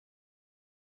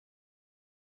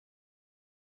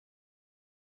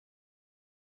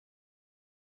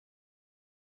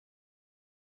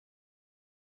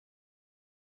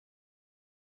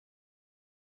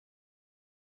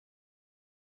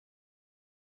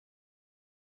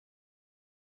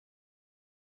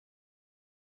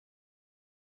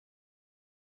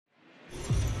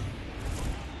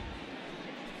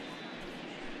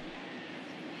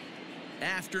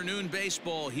Afternoon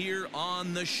baseball here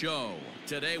on the show.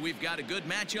 Today we've got a good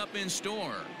matchup in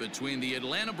store between the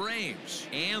Atlanta Braves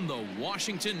and the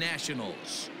Washington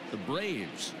Nationals. The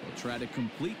Braves will try to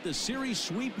complete the series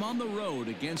sweep on the road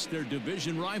against their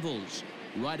division rivals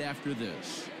right after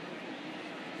this.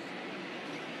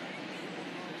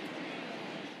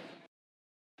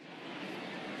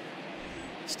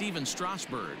 Steven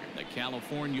Strasburg, the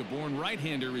California-born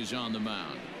right-hander, is on the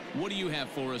mound. What do you have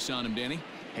for us on him, Danny?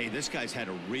 Hey, this guy's had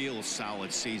a real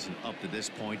solid season up to this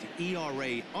point.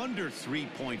 ERA under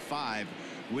 3.5,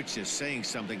 which is saying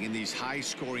something in these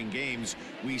high-scoring games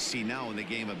we see now in the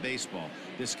game of baseball.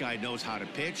 This guy knows how to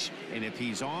pitch, and if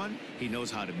he's on, he knows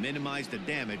how to minimize the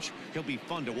damage. He'll be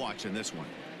fun to watch in this one.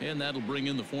 And that'll bring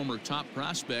in the former top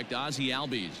prospect, Ozzie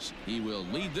Albies. He will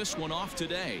lead this one off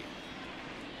today.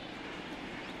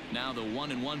 Now the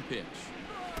 1-1 pitch.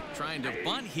 Trying to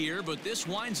bunt here, but this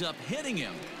winds up hitting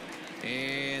him.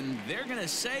 And they're going to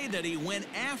say that he went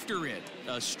after it.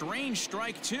 A strange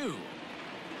strike, too.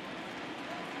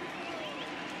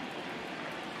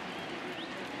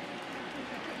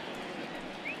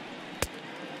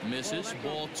 Misses,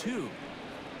 ball 2.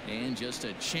 And just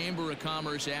a Chamber of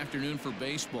Commerce afternoon for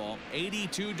baseball.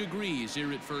 82 degrees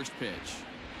here at first pitch.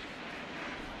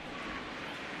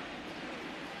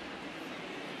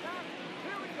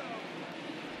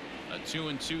 A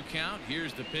 2-2 count.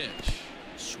 Here's the pitch.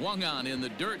 Swung on in the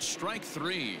dirt, strike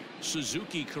 3.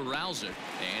 Suzuki corrals it,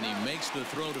 and he makes the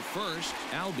throw to first.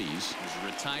 Albies is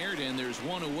retired, and there's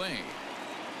one away.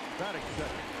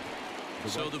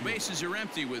 So the bases are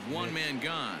empty with one man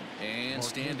gone. And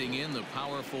standing in, the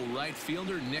powerful right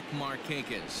fielder, Nick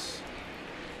Markakis.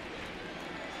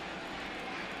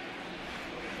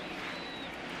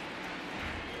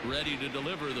 Ready to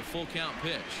deliver the full count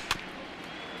pitch.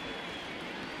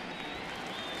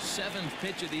 7th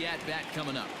pitch of the at-bat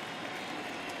coming up.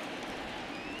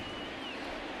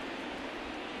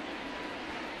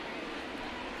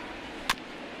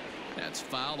 That's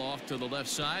fouled off to the left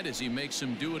side as he makes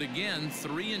him do it again.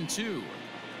 3-2.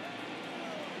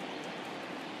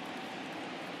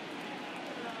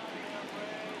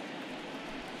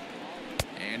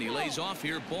 And he lays off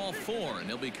here, ball 4, and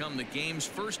he'll become the game's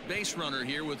first base runner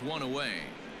here with one away.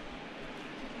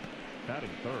 Batting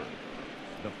third,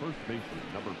 the first baseman,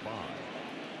 number 5,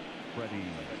 Freddie.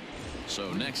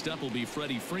 So next up will be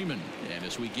Freddie Freeman. And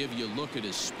as we give you a look at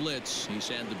his splits, he's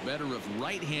had the better of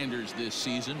right-handers this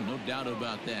season. No doubt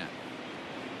about that.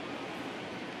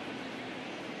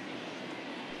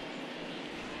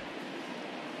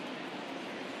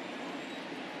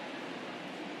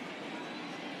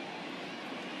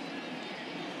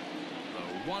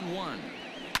 The 1-1.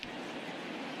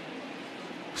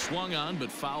 Swung on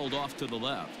but fouled off to the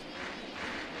left.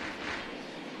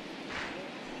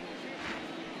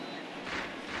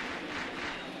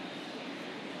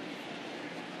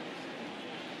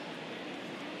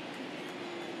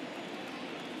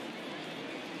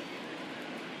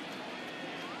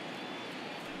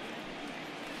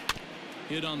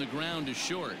 Hit on the ground is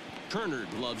short. Turner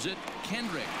gloves it.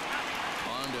 Kendrick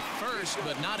on to first,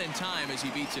 but not in time as he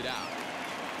beats it out.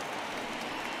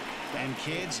 And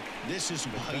kids, this is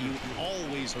why you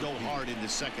always go hard into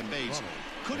second base.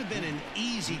 Could have been an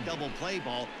easy double play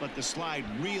ball, but the slide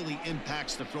really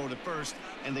impacts the throw to first,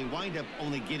 and they wind up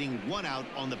only getting one out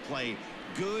on the play.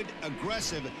 Good,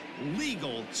 aggressive,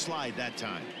 legal slide that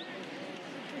time.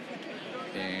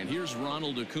 And here's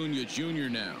Ronald Acuna Jr.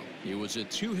 now. It was a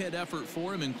 2-hit effort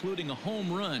for him, including a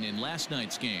home run in last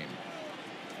night's game.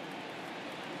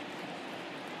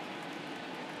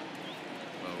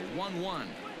 A 1-1.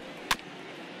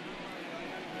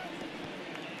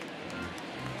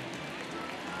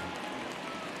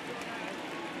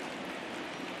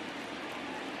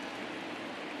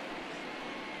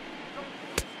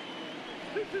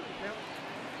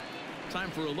 Time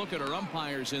for a look at our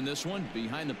umpires in this one.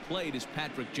 Behind the plate is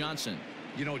Patrick Johnson.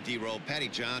 You know, D-Roll, Patty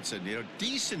Johnson,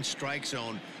 decent strike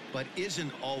zone, but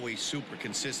isn't always super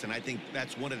consistent. I think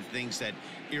that's one of the things that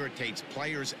irritates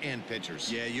players and pitchers.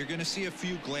 Yeah, you're going to see a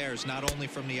few glares, not only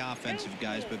from the offensive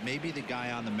guys, but maybe the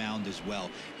guy on the mound as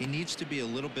well. He needs to be a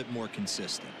little bit more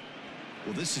consistent.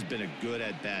 Well, this has been a good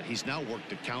at-bat. He's now worked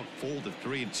the count full to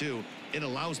 3-2. It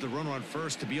allows the runner on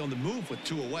first to be on the move with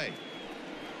 2 away.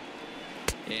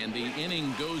 And the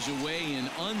inning goes away in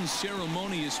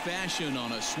unceremonious fashion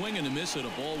on a swing and a miss at a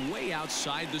ball way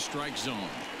outside the strike zone.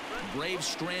 Braves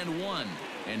strand 1,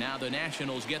 and now the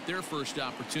Nationals get their first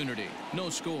opportunity. No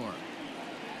score.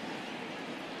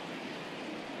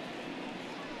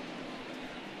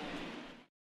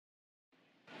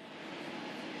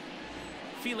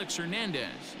 Felix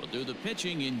Hernandez will do the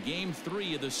pitching in Game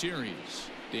 3 of the series.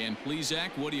 Dan Plesac,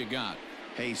 what do you got?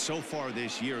 Hey, so far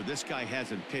this year, this guy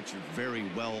hasn't pitched very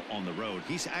well on the road.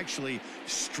 He's actually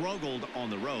struggled on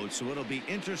the road, so it'll be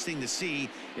interesting to see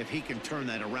if he can turn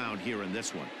that around here in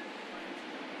this one.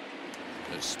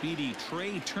 The speedy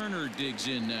Trey Turner digs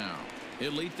in now.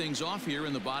 He'll lead things off here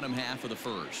in the bottom half of the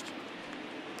first.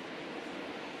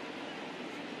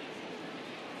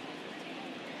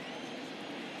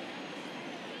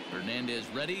 Hernandez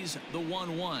readies the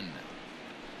 1-1.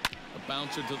 A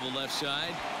bouncer to the left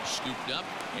side, scooped up,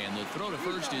 and the throw to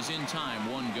first is in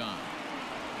time, one gone.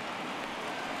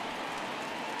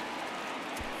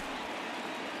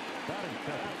 Batting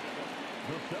second,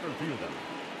 the center fielder,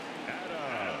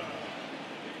 Adam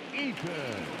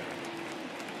Eaton.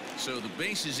 So the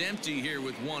base is empty here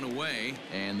with one away,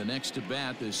 and the next to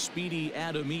bat is speedy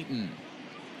Adam Eaton.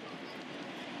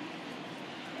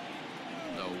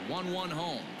 The 1-1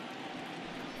 home.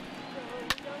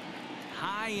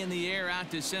 High in the air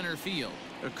out to center field.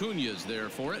 Acuna's there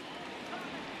for it.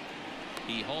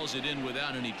 He hauls it in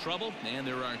without any trouble, and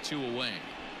there are two away.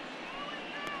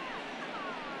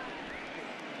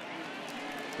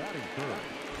 Batting third.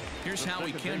 Here's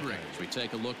Howie Kendrick. We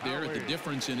take a look there at the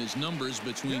difference in his numbers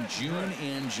between June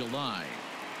and July.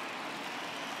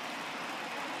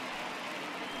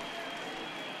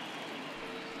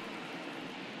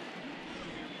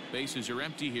 Bases are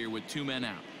empty here with two men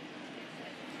out.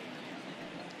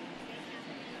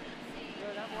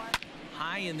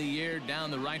 High in the air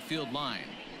down the right field line.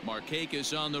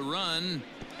 Markakis on the run,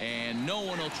 and no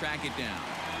one will track it down.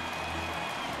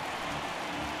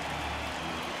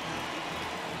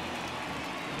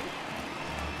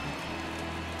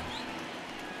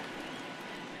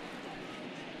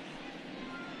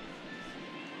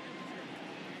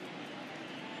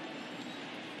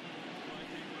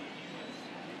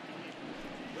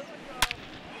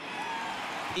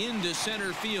 Into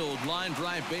center field, line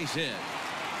drive, base hit.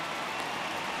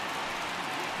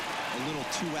 A little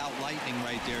two-out lightning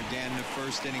right there, Dan, in the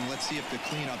first inning. Let's see if the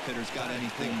cleanup hitter's got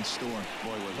anything in store.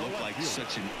 Boy, what looked like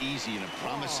such an easy and a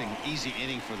promising easy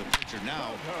inning for the pitcher.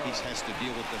 Now he has to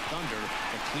deal with the Thunder,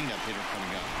 the cleanup hitter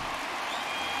coming up.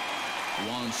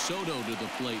 Juan Soto to the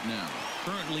plate now.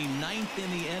 Currently 9th in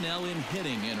the NL in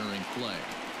hitting entering play.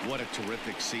 What a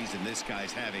terrific season this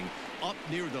guy's having. Up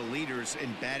near the leaders in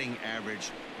batting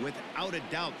average. Without a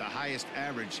doubt, the highest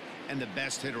average and the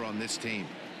best hitter on this team.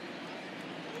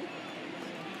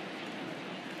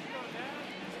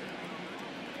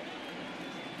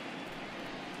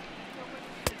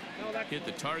 Hit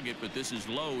the target, but this is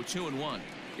low. 2-1.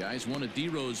 Guys, one of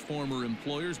D-Rose former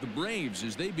employers, the Braves,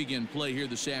 as they begin play here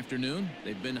this afternoon.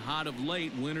 They've been hot of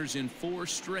late, winners in 4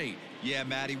 straight. Yeah,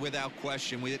 Matty, without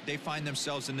question. They find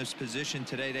themselves in this position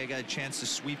today. They got a chance to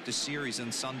sweep the series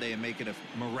on Sunday and make it a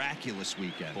miraculous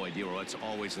weekend. Boy, D-Rose, that's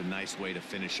always a nice way to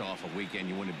finish off a weekend.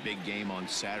 You win a big game on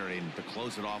Saturday, and to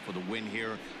close it off with a win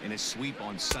here and a sweep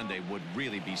on Sunday would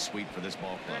really be sweet for this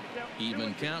ball club.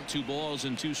 Even count, 2 balls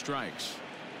and 2 strikes.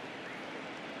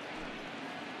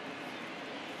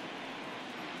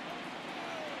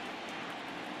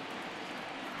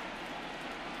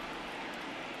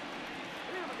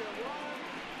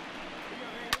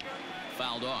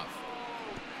 Fouled off.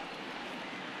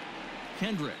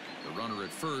 Kendrick, the runner at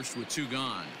first with 2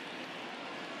 gone.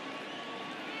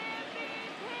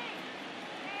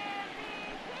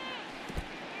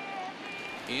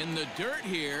 In the dirt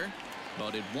here,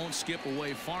 but it won't skip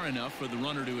away far enough for the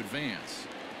runner to advance.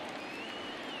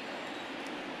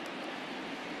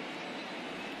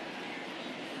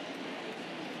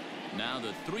 Now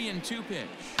the 3-2 pitch.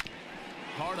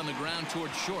 Hard on the ground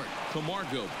towards short.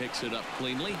 Camargo picks it up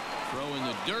cleanly. Throw in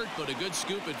the dirt, but a good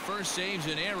scoop at first saves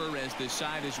an error as the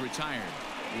side is retired.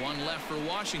 1 left for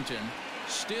Washington.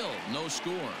 Still no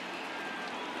score.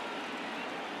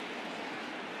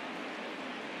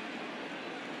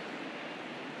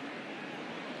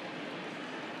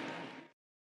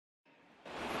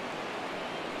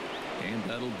 And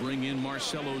that'll bring in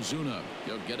Marcell Ozuna.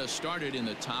 He'll get us started in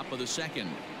the top of the second.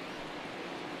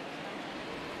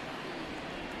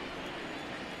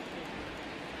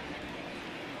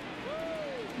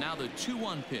 Now the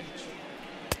 2-1 pitch.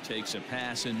 Takes a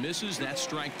pass and misses. That's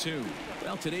strike 2.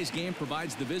 Well, today's game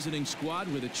provides the visiting squad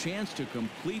with a chance to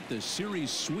complete the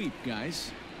series sweep,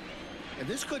 guys. And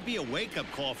this could be a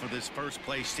wake-up call for this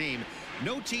first-place team.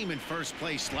 No team in first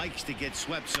place likes to get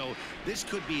swept, so this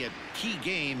could be a key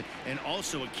game and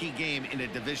also a key game in a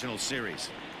divisional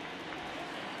series.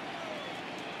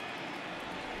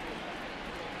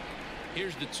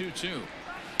 Here's the 2-2.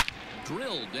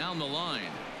 Drilled down the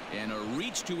line. And a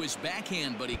reach to his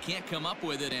backhand, but he can't come up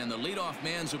with it, and the leadoff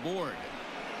man's aboard.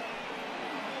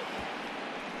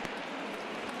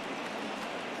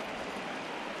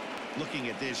 Looking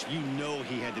at this, you know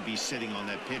he had to be sitting on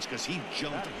that pitch because he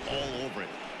jumped all over it.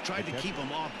 Tried to keep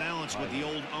him off balance with the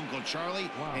old Uncle Charlie,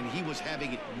 and he was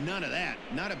having none of that.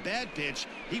 Not a bad pitch.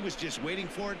 He was just waiting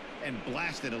for it and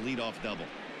blasted a leadoff double.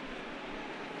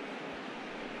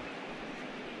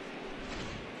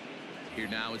 Here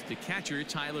now is the catcher,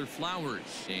 Tyler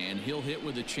Flowers, and he'll hit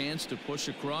with a chance to push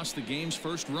across the game's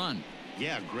first run.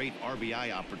 Yeah, great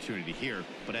RBI opportunity here,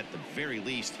 but at the very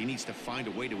least, he needs to find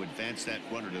a way to advance that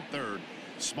runner to third.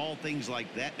 Small things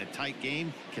like that in a tight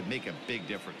game can make a big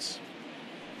difference.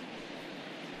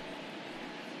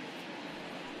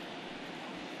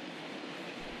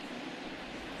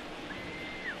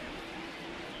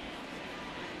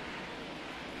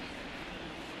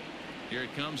 Here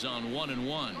it comes on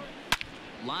 1-1.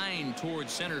 Line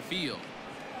towards center field.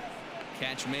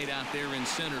 Catch made out there in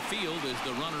center field as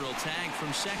the runner will tag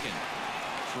from second.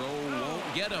 Throw won't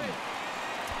get him.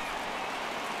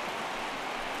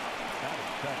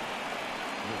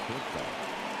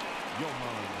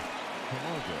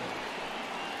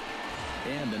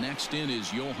 And the next in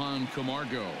is Johan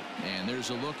Camargo. And there's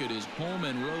a look at his home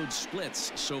and road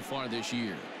splits so far this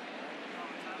year.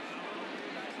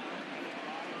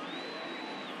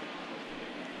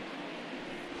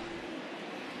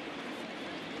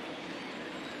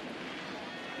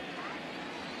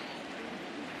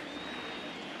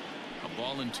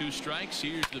 Ball and 2 strikes.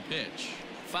 Here's the pitch.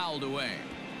 Fouled away.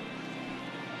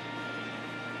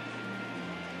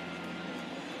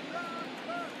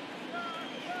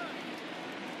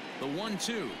 The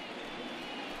 1-2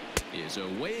 is a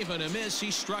wave and a miss. He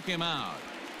struck him out.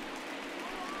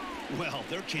 Well,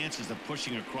 their chances of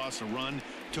pushing across a run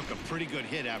took a pretty good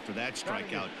hit after that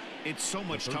strikeout. It's so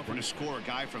much tougher to score a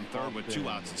guy from third with 2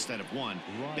 outs instead of 1.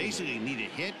 Basically, you need a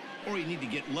hit or you need to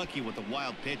get lucky with a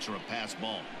wild pitch or a pass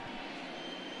ball.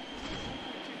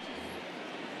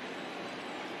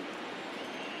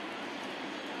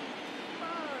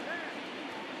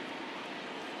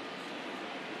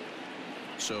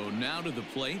 So now to the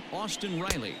plate, Austin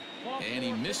Riley. And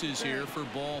he misses here for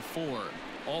ball 4.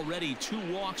 Already 2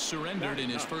 walks surrendered in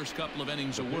his first couple of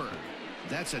innings of work.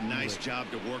 That's a nice job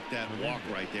to work that walk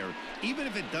right there. Even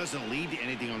if it doesn't lead to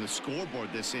anything on the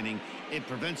scoreboard this inning, it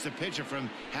prevents the pitcher from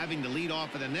having to lead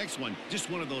off of the next one.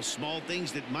 Just one of those small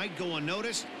things that might go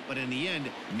unnoticed, but in the end,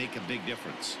 make a big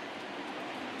difference.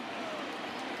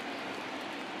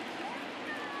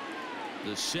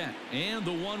 The set and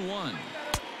the 1-1.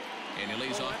 And he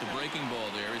lays off the breaking ball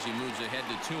there as he moves ahead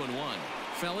to 2-1.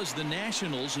 Fellas, the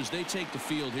Nationals, as they take the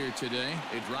field here today,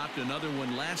 they dropped another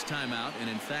one last time out, and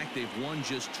in fact, they've won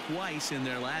just twice in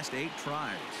their last 8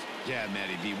 tries. Yeah,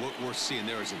 Matty B, what we're seeing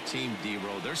there is a team,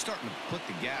 D-Row. They're starting to put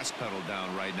the gas pedal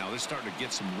down right now. They're starting to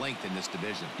get some length in this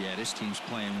division. Yeah, this team's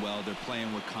playing well. They're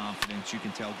playing with confidence. You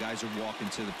can tell guys are walking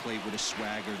to the plate with a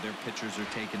swagger. Their pitchers are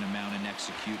taking them out and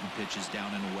executing pitches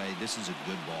down and away. This is a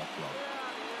good ball club.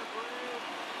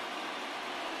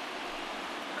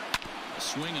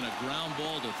 Swing and a ground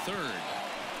ball to third.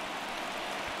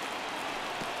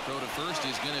 Throw to first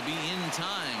is going to be in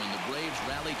time, and the Braves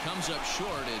rally comes up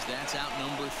short as that's out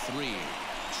number 3.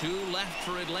 2 left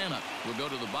for Atlanta. We'll go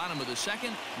to the bottom of the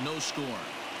second. No score.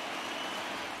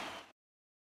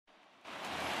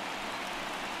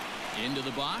 Into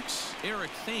the box, Eric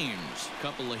Thames.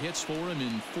 Couple of hits for him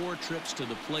in 4 trips to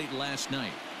the plate last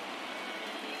night.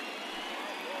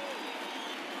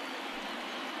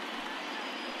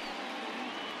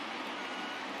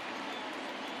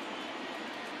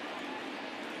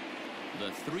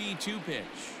 The 3-2 pitch.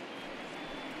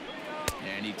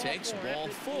 And he takes ball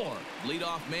 4.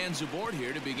 Leadoff man's aboard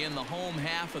here to begin the home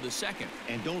half of the second.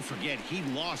 And don't forget, he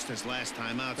lost his last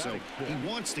time out, so he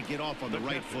wants to get off on the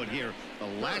right foot here.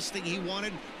 The last thing he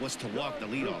wanted was to walk the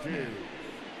leadoff man.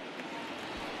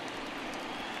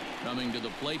 Coming to the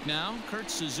plate now, Kurt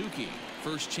Suzuki.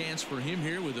 First chance for him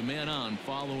here with a man on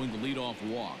following the leadoff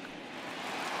walk.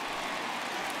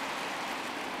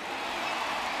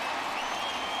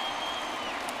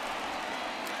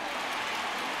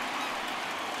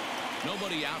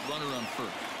 Nobody out, runner on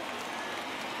first.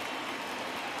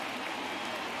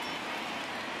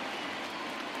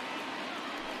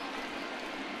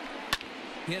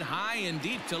 Hit high and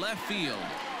deep to left field.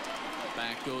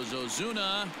 Back goes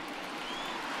Ozuna.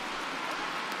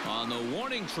 On the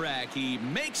warning track, he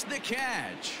makes the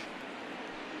catch.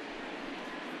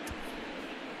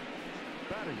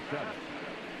 Batting 7,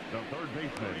 the third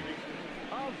baseman,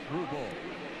 Asdrubal.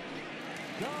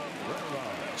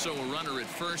 So a runner at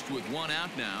first with 1 out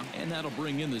now, and that'll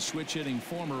bring in the switch hitting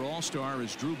former All-Star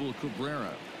Asdrubal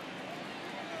Cabrera.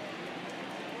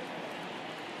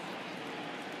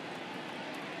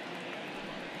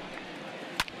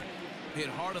 hit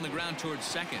hard on the ground towards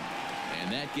second.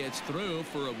 And that gets through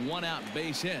for a one-out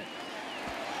base hit.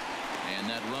 And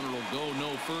that runner will go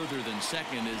no further than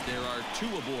second as there are two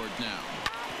aboard now.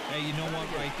 Hey, you know what?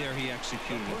 Right there, he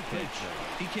executed a pitch.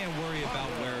 He can't worry about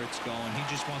where it's going. He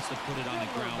just wants to put it on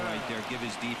the ground right there, give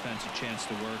his defense a chance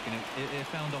to work, and it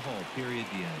found a hole. Period.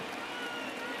 The end.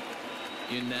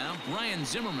 In now, Ryan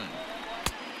Zimmerman.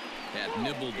 That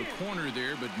nibbled the corner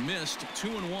there, but missed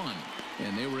 2-1.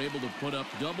 And they were able to put up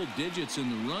double digits in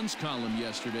the runs column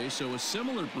yesterday, so a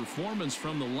similar performance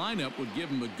from the lineup would give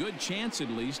them a good chance at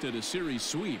least at a series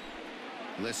sweep.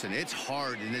 Listen, it's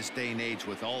hard in this day and age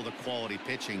with all the quality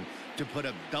pitching to put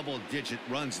up double-digit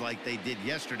runs like they did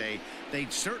yesterday.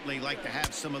 They'd certainly like to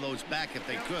have some of those back if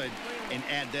they could and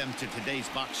add them to today's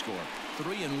box score.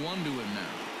 3-1 to him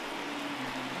now.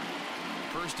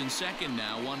 First and second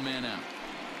now, one man out.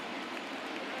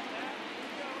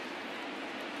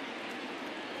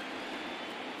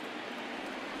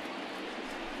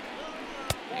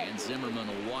 And Zimmerman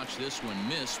will watch this one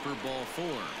miss for ball 4.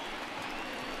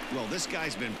 Well, this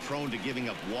guy's been prone to giving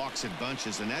up walks in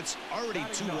bunches, and that's already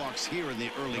 2 walks here in the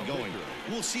early going.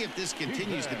 We'll see if this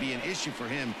continues to be an issue for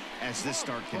him as this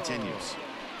start continues.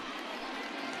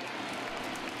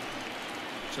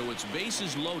 So it's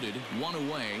bases loaded, one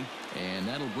away, and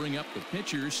that'll bring up the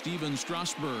pitcher, Steven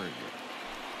Strasburg.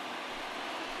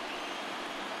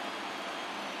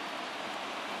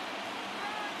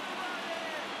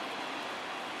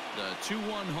 The 2-1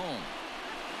 home.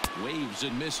 Waves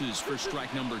and misses for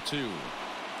strike number 2.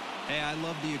 Hey, I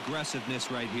love the aggressiveness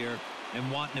right here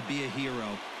and wanting to be a hero.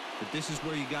 But this is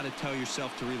where you got to tell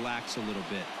yourself to relax a little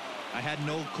bit. I had an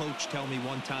old coach tell me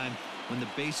one time, when the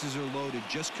bases are loaded,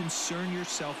 just concern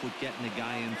yourself with getting the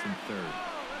guy in from third.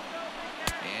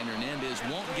 And Hernandez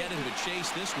won't get him to chase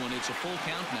this one. It's a full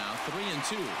count now,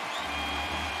 3-2.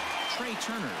 Trey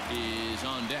Turner is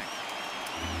on deck.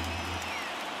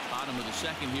 Bottom of the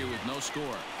second here with no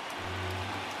score.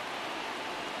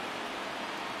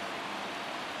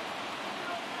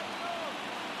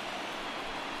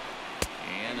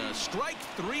 And a strike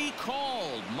 3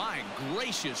 called. My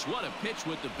gracious, what a pitch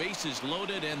with the bases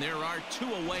loaded, and there are 2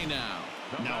 away now.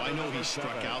 Now, I know he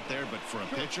struck out there, but for a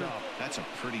pitcher, that's a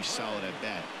pretty solid at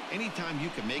bat. Anytime you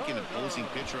can make an opposing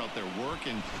pitcher out there work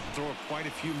and throw quite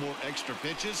a few more extra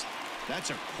pitches, that's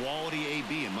a quality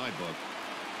AB in my book.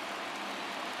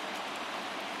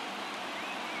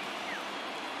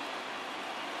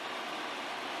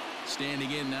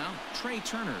 Standing in now, Trey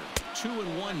Turner.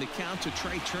 2-1 to count to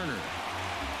Trey Turner.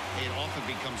 It often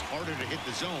becomes harder to hit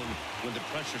the zone when the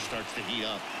pressure starts to heat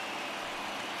up.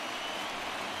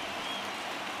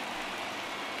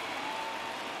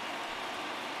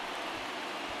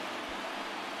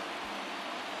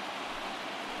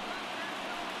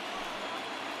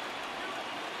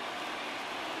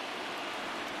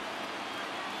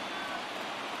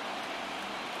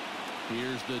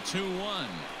 Here's the 2-1.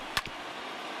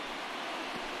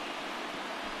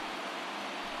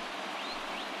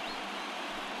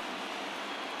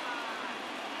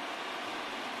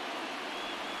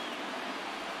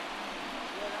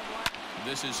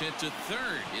 This is hit to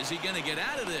third. Is he going to get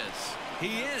out of this?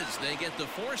 He is. They get the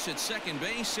force at second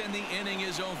base, and the inning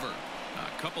is over.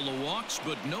 A couple of walks,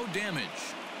 but no damage.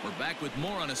 We're back with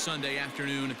more on a Sunday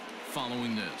afternoon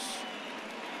following this.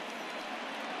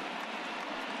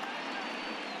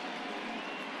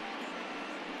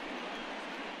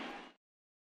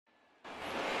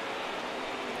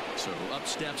 So up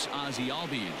steps Ozzie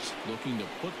Albies, looking to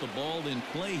put the ball in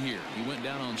play here. He went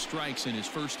down on strikes in his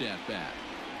first at-bat.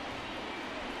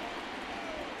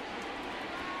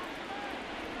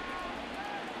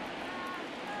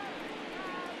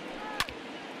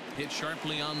 Hit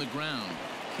sharply on the ground.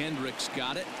 Kendricks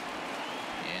got it.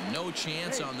 And no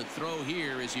chance on the throw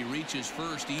here as he reaches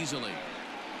first easily.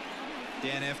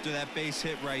 Dan, after that base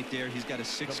hit right there, he's got a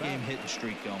 6-game hitting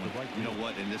streak going. You know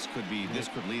what? And this could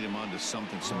lead him on to some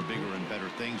bigger and better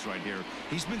things right here.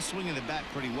 He's been swinging the bat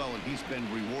pretty well, and he's been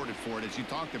rewarded for it, as you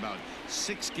talked about.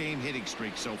 6-game hitting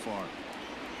streak so far.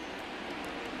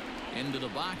 Into the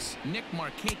box, Nick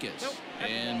Markakis.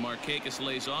 And Markakis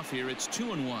lays off here. It's 2-1.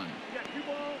 You got 2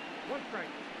 balls, 1 strike.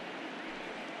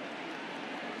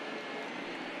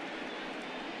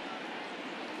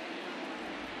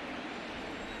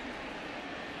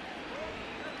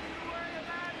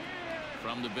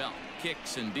 From the belt,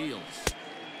 kicks and deals.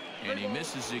 And he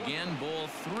misses again, ball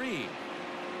 3.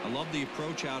 I love the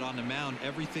approach out on the mound.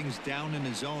 Everything's down in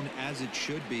the zone as it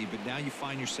should be, but now you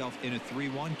find yourself in a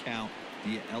 3-1 count. Do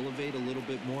you elevate a little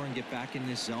bit more and get back in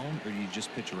this zone, or do you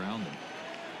just pitch around them?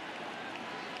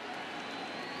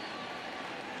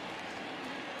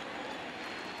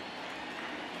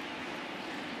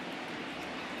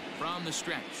 down the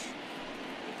stretch.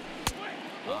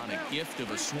 On a gift of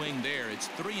a swing there. It's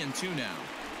 3-2 now.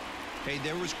 Hey,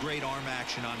 there was great arm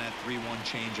action on that 3-1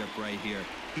 changeup right here.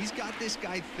 He's got this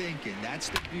guy thinking. That's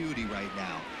the beauty right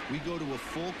now. We go to a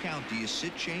full count. Do you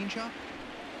sit changeup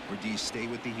or do you stay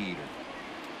with the heater?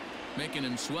 Making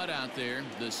him sweat out there.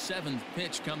 The 7th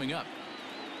pitch coming up.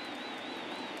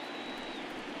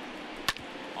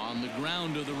 On the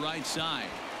ground to the right side.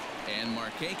 And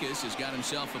Markakis has got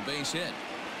himself a base hit.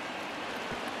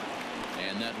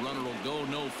 And that runner will go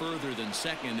no further than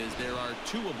second as there are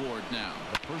 2 aboard now.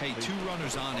 Hey, 2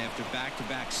 runners on after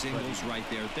back-to-back singles right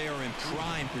there. They are in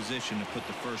prime position to put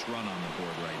the first run on the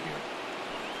board right here.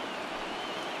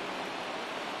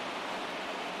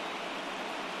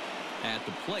 At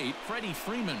the plate, Freddie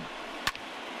Freeman.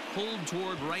 Pulled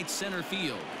toward right center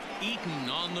field. Eaton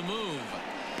on the move.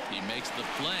 He makes the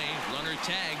play. Runner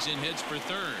tags and hits for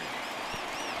third.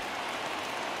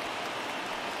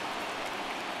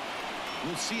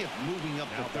 We'll see if moving up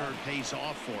to third pays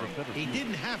off for him. He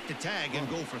didn't have to tag and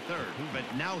go for third, but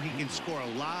now he can score a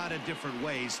lot of different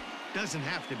ways. Doesn't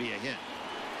have to be a hit.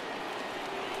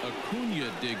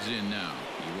 Acuna digs in now.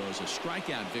 He was a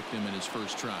strikeout victim in his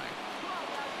first try.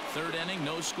 3rd inning,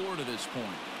 no score to this point.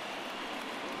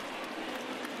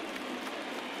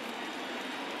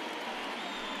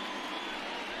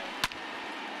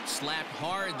 Slapped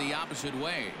hard the opposite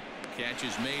way. Catch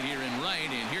is made here in right,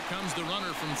 and here comes the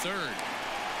runner from third.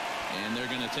 And they're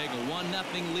going to take a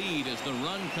 1-0 lead as the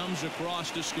run comes across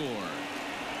to score.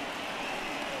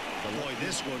 Boy,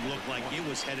 this one looked like it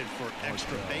was headed for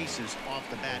extra bases off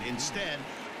the bat. Instead,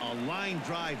 a line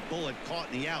drive bullet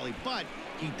caught in the alley, but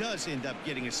he does end up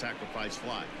getting a sacrifice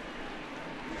fly.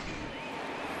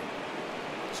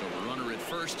 So a runner at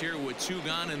first here with 2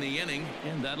 gone in the inning,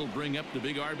 and that'll bring up the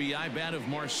big RBI bat of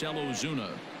Marcell Ozuna.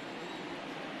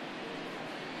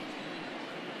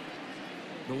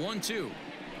 The 1-2.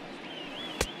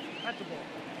 That's the ball.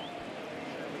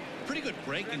 Pretty good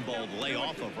breaking ball to lay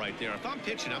off of right there. If I'm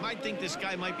pitching, I might think this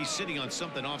guy might be sitting on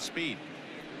something off speed.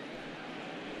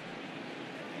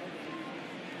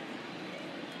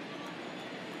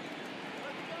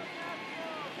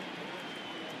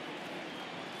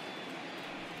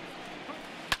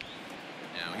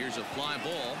 Now here's a fly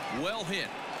ball. Well hit.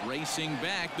 Racing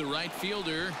back, the right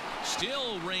fielder.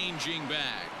 Still ranging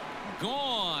back.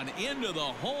 Gone into the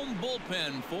home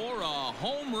bullpen for a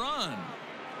home run.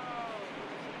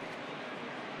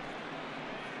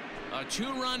 A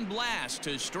 2-run blast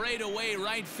to straightaway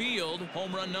right field.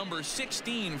 Home run number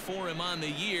 16 for him on the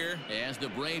year as the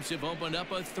Braves have opened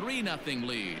up a 3-0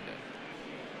 lead.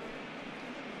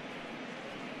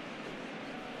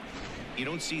 You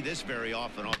don't see this very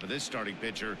often off of this starting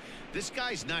pitcher. This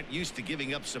guy's not used to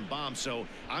giving up some bombs, so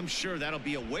I'm sure that'll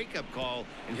be a wake-up call,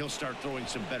 and he'll start throwing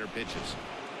some better pitches.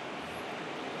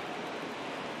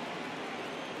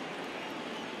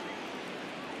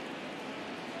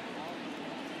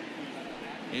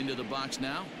 Into the box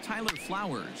now, Tyler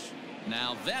Flowers.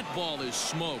 Now that ball is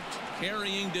smoked,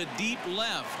 carrying to deep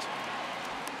left.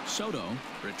 Soto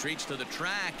retreats to the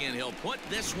track, and he'll put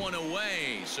this one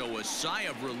away. So a sigh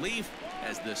of relief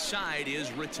as the side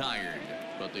is retired.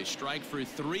 But they strike for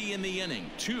 3 in the inning.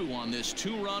 2 on this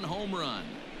 2-run home run.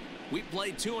 We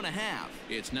played 2.5.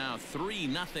 It's now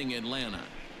 3-0 Atlanta.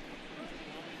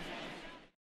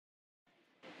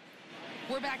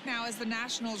 We're back now as the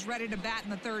Nationals ready to bat in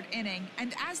the 3rd inning.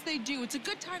 And as they do, it's a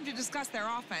good time to discuss their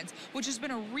offense, which has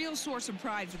been a real source of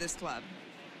pride for this club.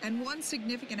 And one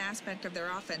significant aspect of their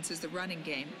offense is the running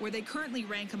game, where they currently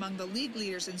rank among the league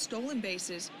leaders in stolen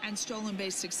bases and stolen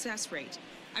base success rate.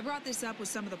 I brought this up with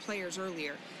some of the players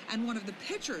earlier, and one of the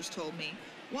pitchers told me,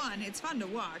 1, it's fun to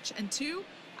watch, and 2,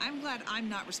 I'm glad I'm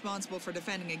not responsible for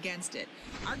defending against it.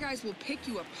 Our guys will pick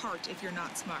you apart if you're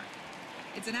not smart.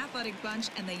 It's an athletic bunch,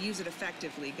 and they use it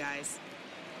effectively, guys.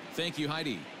 Thank you,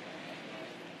 Heidi.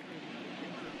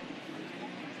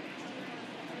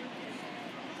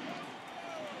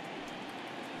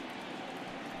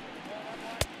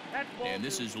 And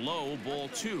this is low, ball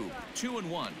 2.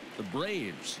 2-1. The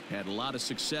Braves had a lot of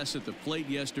success at the plate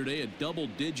yesterday, a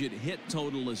double-digit hit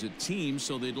total as a team,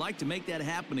 so they'd like to make that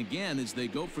happen again as they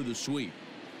go for the sweep.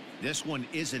 This one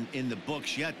isn't in the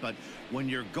books yet, but when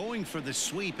you're going for the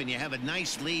sweep and you have a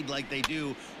nice lead like they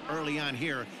do early on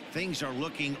here, things are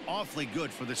looking awfully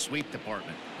good for the sweep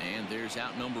department. And there's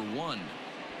out number 1.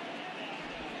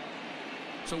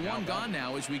 So one gone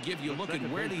now as we give you a look at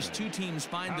where these two teams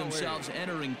find themselves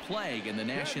entering play in the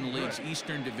National League's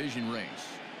Eastern Division race.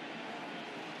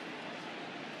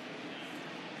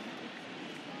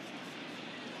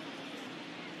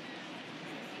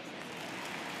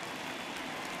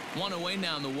 One away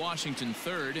now in the Washington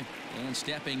third, and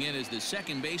stepping in is the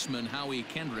second baseman Howie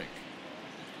Kendrick.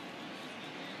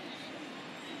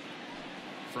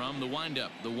 From the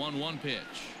windup, the 1-1 pitch.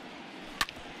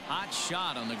 Hot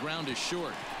shot on the ground is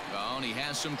short. Oh, and he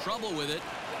has some trouble with it.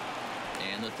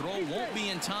 And the throw won't be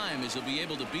in time as he'll be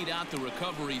able to beat out the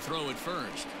recovery throw at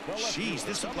first. Jeez,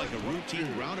 this looked like a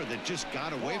routine grounder that just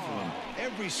got away from him.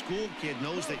 Every school kid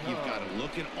knows that you've got to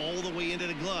look it all the way into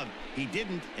the glove. He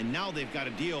didn't, and now they've got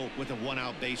to deal with a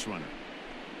one-out base runner.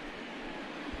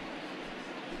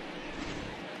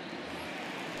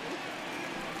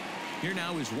 Here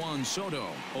now is Juan Soto.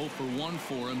 0 for 1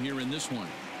 for him here in this one.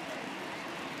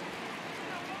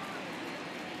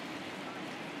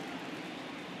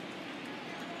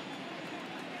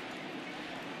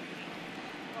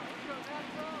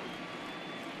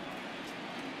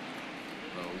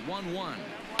 The 1-1.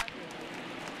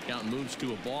 Count moves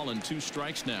to a ball and 2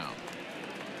 strikes now.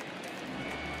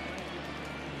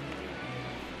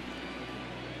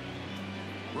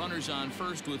 Runners on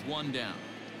first with 1 down.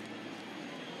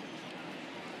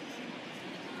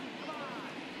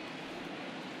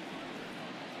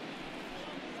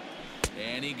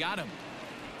 And he got him.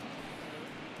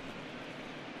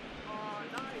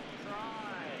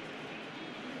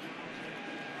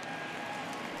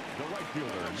 The right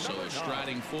fielder. So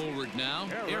striding forward now,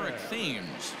 Eric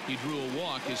Thames. He drew a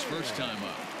walk his first time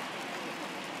up.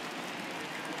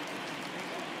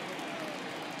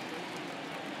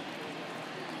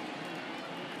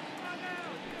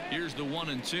 Here's the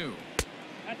 1-2.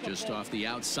 Just off the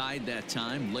outside that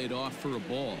time, laid off for a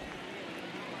ball.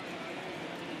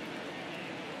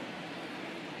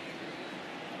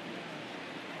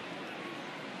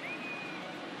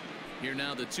 Here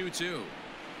now the 2-2.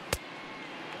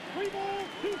 3 balls,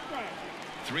 2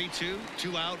 strikes. 3-2,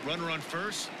 2 out, runner on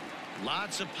first.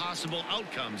 Lots of possible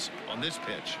outcomes on this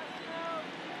pitch.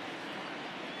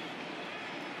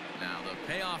 Now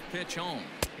the payoff pitch home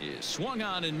is swung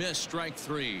on and missed, strike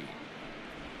 3.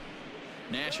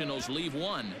 Nationals leave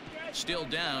 1, still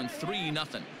down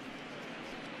 3-0.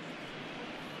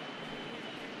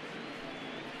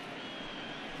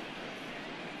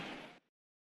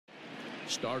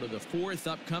 Start of the 4th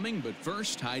upcoming, but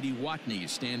first Heidi Watney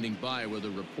standing by with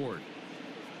a report.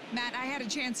 Matt, I had a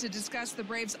chance to discuss the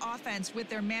Braves offense with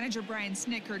their manager Brian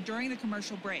Snitker during the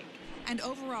commercial break. And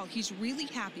overall, he's really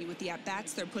happy with the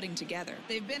at-bats they're putting together.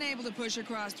 They've been able to push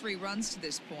across 3 runs to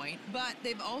this point, but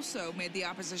they've also made the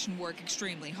opposition work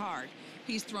extremely hard.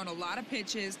 He's thrown a lot of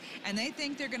pitches, and they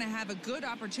think they're going to have a good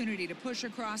opportunity to push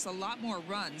across a lot more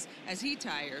runs as he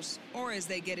tires or as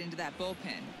they get into that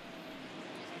bullpen.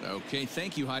 Okay,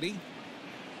 thank you, Heidi.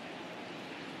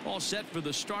 All set for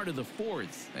the start of the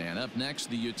 4th. And up next,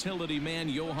 the utility man,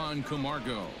 Johan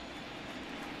Camargo.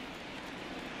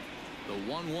 The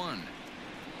 1-1.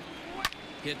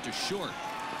 Hit to short.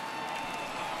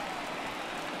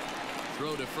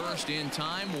 Throw to first in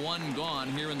time. 1 gone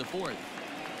here in the 4th.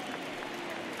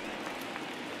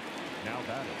 Now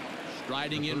batting.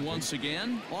 Striding in once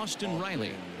again, Austin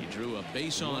Riley. He drew a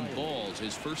base on balls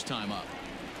his first time up.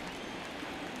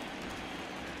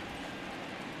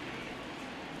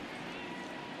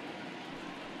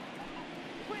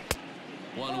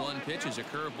 1-1 pitch is a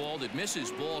curveball that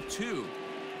misses, ball 2.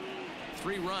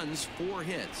 3 runs, 4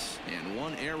 hits, and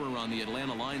 1 error on the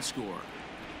Atlanta line score.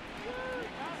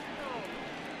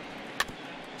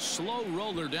 Slow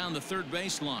roller down the 3rd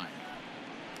baseline.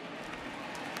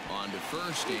 On to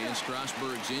first, and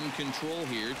Strasburg's in control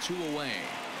here, 2 away.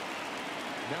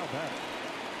 Now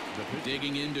batting.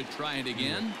 Digging in to try it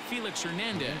again, Felix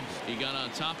Hernandez. He got on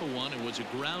top of one and was a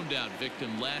ground out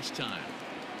victim last time.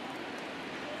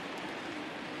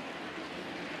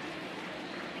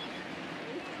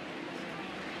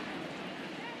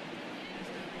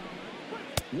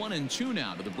 1-2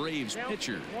 now to the Braves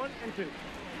pitcher. 1-2.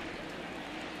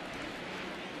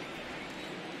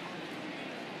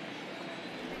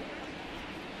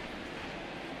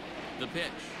 The pitch.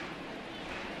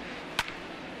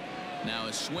 Now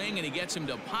a swing, and he gets him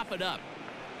to pop it up.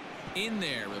 In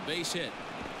there, a base hit.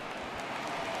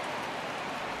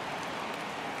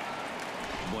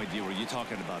 Boy, D, were you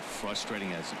talking about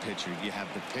frustrating as a pitcher? You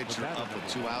have the pitcher up with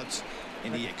 2 outs,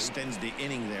 and he extends the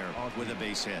inning there with a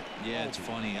base hit. Yeah, it's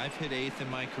funny. I've hit 8th in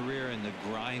my career, and the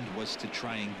grind was to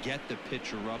try and get the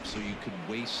pitcher up so you could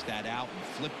waste that out and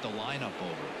flip the lineup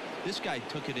over. This guy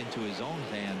took it into his own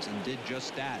hands and did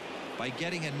just that. By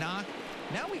getting a knock,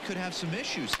 now we could have some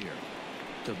issues here.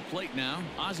 To the plate now,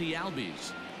 Ozzie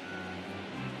Albies.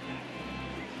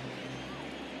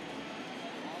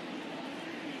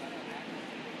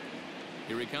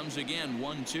 Here he comes again,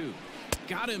 1-2.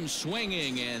 Got him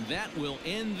swinging, and that will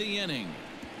end the inning.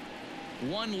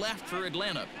 One left for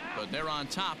Atlanta, but they're on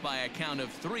top by a count of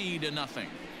 3-0.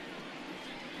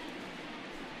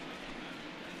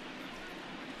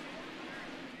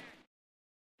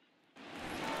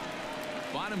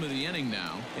 Bottom of the inning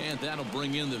now, and that'll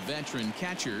bring in the veteran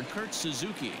catcher Kurt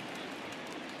Suzuki.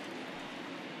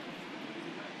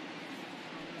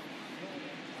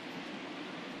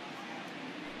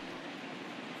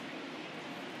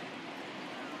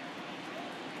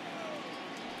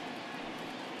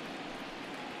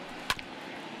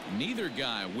 Neither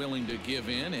guy willing to give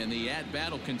in, and the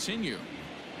at-bat will continue.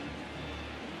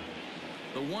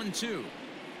 The 1-2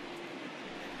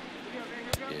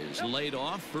 is laid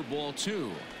off for ball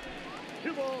 2.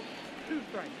 2 balls, 2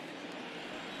 strikes.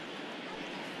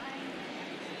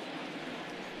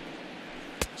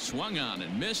 Swung on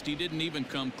and missed. He didn't even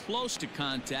come close to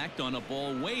contact on a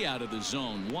ball way out of the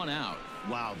zone. 1 out.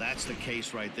 Wow, that's the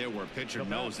case right there where a pitcher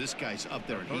knows this guy's up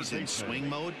there and he's in swing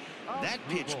mode. That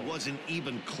pitch wasn't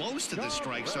even close to the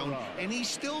strike zone, and he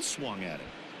still swung at it.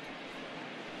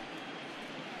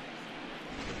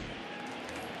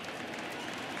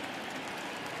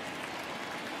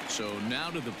 So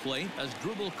now to the plate as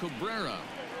Dribble Cabrera.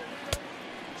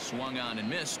 Swung on and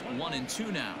missed.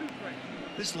 1-2 now.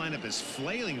 This lineup is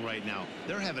flailing right now.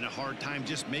 They're having a hard time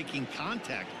just making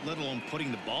contact, let alone putting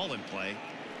the ball in play.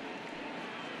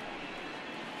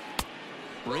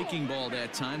 Breaking ball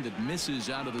that time that misses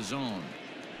out of the zone.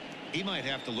 He might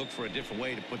have to look for a different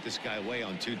way to put this guy away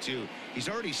on 2-2. He's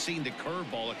already seen the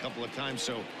curveball a couple of times,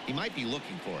 so he might be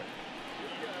looking for it.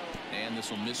 And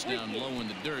this will miss down low in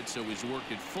the dirt, so he's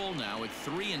worked it full now at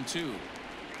 3-2.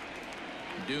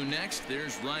 Due next,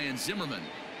 there's Ryan Zimmerman.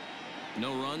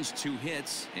 No runs, 2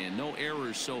 hits, and no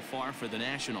errors so far for the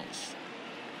Nationals.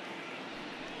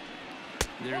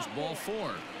 There's ball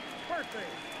 4.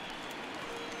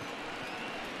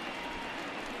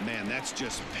 Man, that's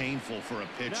just painful for a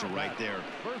pitcher right there.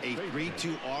 A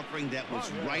 3-2 offering that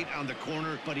was right on the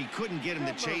corner, but he couldn't get him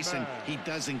to chase, and he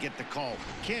doesn't get the call.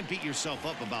 Can't beat yourself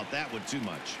up about that one too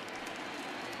much.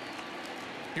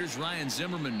 Here's Ryan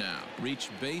Zimmerman now.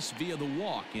 Reached base via the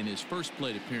walk in his first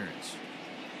plate appearance.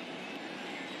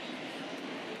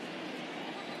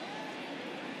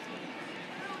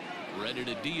 Ready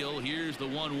to deal. Here's the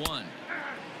 1-1.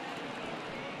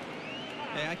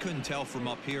 Hey, I couldn't tell from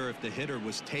up here if the hitter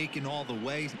was taking all the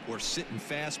way or sitting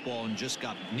fastball and just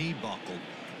got knee buckled.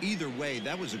 Either way,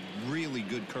 that was a really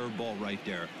good curveball right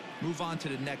there. Move on to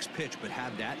the next pitch, but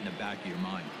have that in the back of your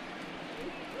mind.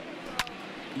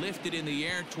 Lifted in the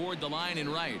air toward the line and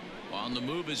right. On the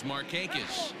move is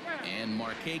Markakis. And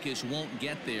Markakis won't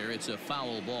get there. It's a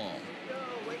foul ball.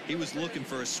 He was looking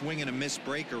for a swing and a miss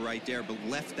breaker right there, but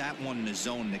left that one in the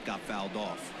zone that got fouled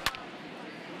off.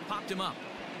 Popped him up.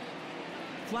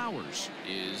 Flowers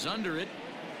is under it.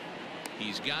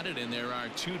 He's got it, and there are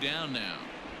 2 down now.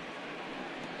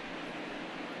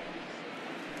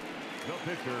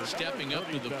 Stepping up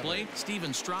to the plate,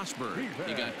 Steven Strasburg.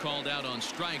 He got called out on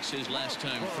strikes his last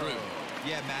time through.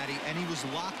 Yeah, Matty, and he was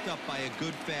locked up by a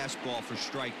good fastball for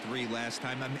strike 3 last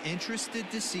time. I'm interested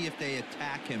to see if they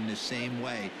attack him the same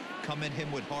way. Come at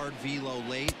him with hard velo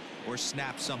late or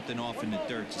snap something off in the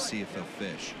dirt to see if he'll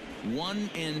fish.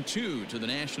 1-2 to the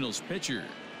Nationals pitcher.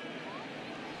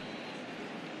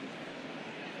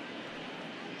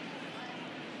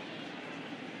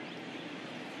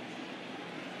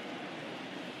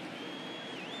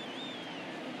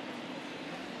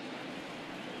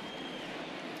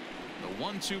 The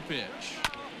 1-2 pitch.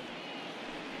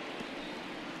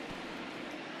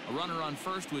 A runner on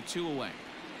first with 2 away.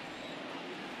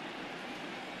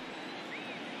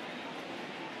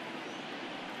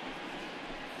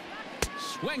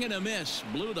 Swing and a miss.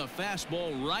 Blew the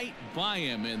fastball right by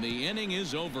him, and the inning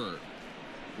is over.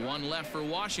 1 left for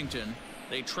Washington.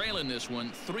 They trail in this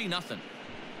one 3-0.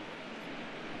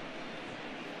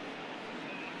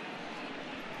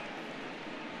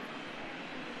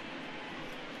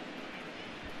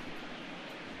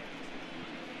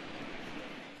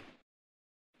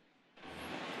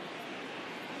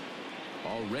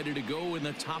 All ready to go in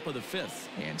the top of the 5th,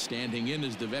 and standing in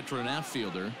is the veteran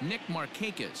outfielder Nick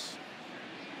Markakis.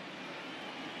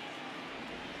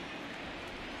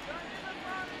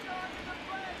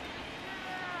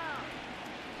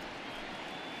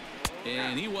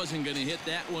 And he wasn't going to hit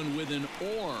that one with an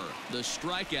or. The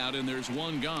strikeout, and there's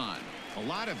 1 gone. A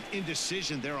lot of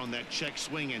indecision there on that check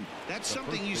swing, and that's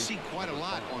something you see quite a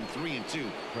lot on 3-2.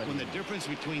 When the difference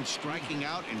between striking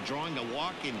out and drawing a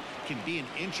walk can be an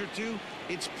inch or 2,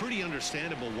 it's pretty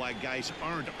understandable why guys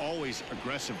aren't always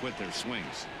aggressive with their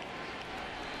swings.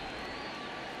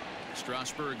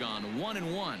 Strasburg on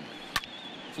 1-1.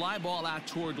 Fly ball out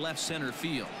toward left center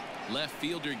field. Left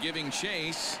fielder giving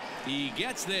chase. He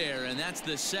gets there, and that's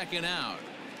the second out.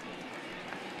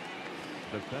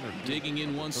 Digging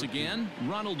in once again,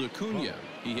 Ronald Acuna.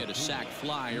 He hit a sac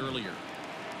fly earlier.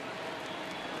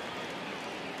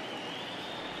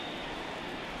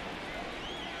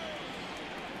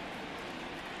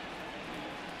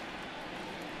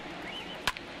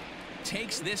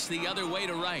 Takes this the other way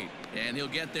to right, and he'll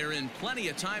get there in plenty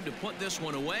of time to put this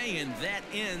one away, and that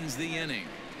ends the inning.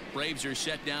 Braves are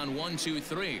set down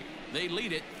 1-2-3. They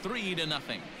lead it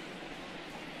 3-0.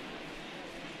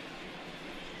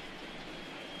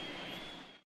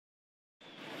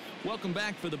 Welcome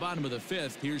back for the bottom of the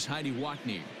fifth. Here's Heidi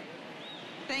Watney.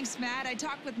 Thanks, Matt. I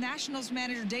talked with Nationals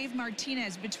manager Dave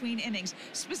Martinez between innings,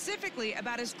 specifically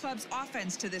about his club's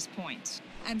offense to this point.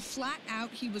 And flat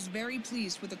out, he was very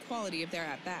pleased with the quality of their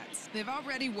at-bats. They've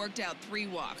already worked out 3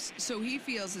 walks, so he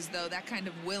feels as though that kind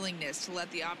of willingness to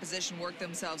let the opposition work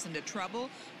themselves into trouble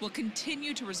will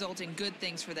continue to result in good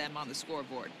things for them on the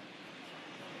scoreboard.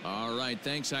 All right,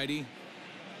 thanks, Heidi.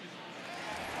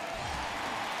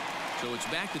 So it's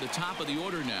back to the top of the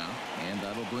order now, and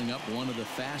that'll bring up one of the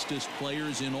fastest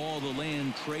players in all the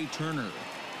land, Trey Turner.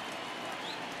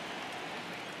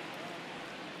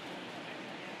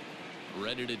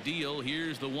 Ready to deal.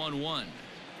 Here's the 1-1.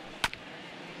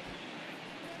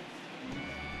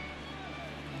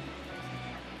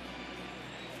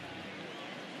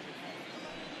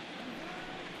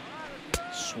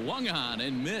 Swung on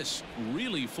and missed.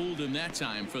 Really fooled him that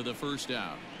time for the first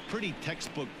out. Pretty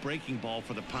textbook breaking ball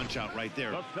for the punch out right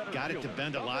there. Got it to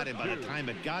bend a lot, and by the time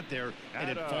it got there, it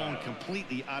had fallen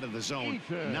completely out of the zone.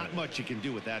 Not much you can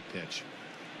do with that pitch.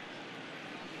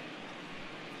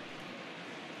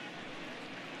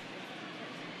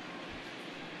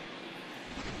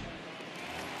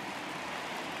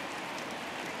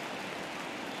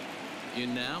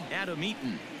 In now, Adam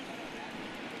Eaton.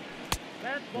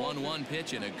 1-1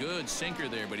 pitch and a good sinker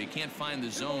there, but he can't find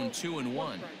the zone.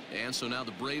 2-1. And so now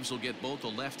the Braves will get both a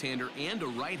left-hander and a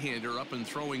right-hander up and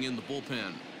throwing in the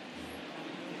bullpen.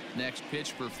 Next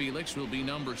pitch for Felix will be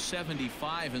number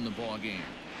 75 in the ball game.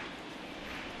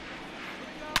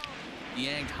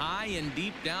 Yanked high and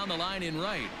deep down the line in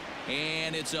right,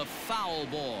 and it's a foul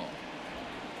ball.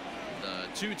 The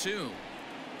 2-2.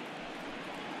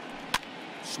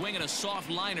 Swinging a soft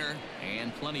liner,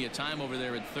 and plenty of time over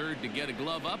there at third to get a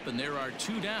glove up, and there are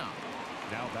 2 down.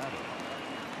 Now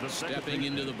batting. Stepping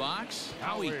into the box,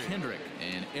 Howie Kendrick.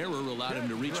 An error allowed him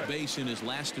to reach base in his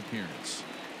last appearance.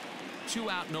 2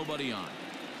 out, nobody on.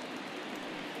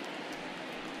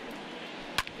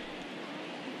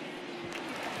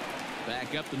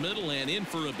 Back up the middle and in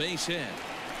for a base hit.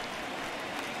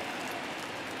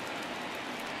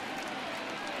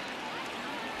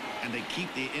 And they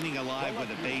keep the inning alive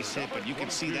with a base hit, but you can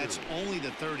see that's only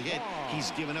the 3rd hit he's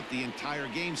given up the entire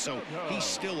game, so he's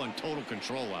still in total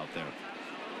control out there.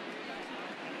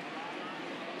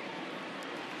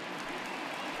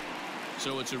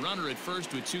 So it's a runner at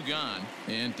first with 2 gone,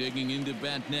 and digging into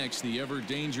bat next, the ever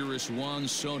dangerous Juan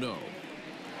Soto.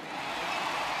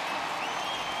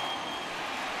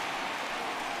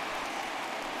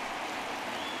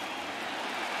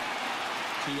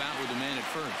 Two out with a man at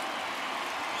first.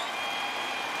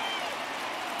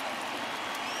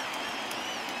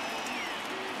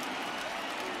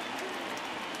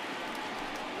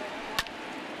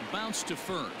 Bounce to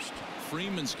first.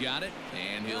 Freeman's got it,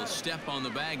 and he'll step on the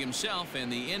bag himself,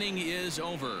 and the inning is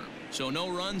over. So no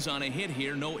runs on a hit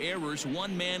here, no errors,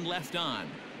 1 man left on.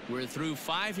 We're through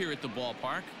 5 here at the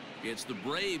ballpark. It's the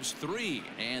Braves 3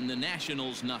 and the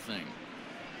Nationals nothing.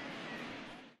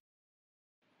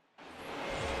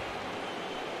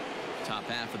 Top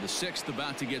half of the 6th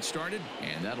about to get started,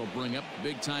 and that'll bring up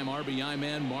big-time RBI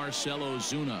man Marcell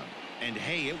Ozuna. And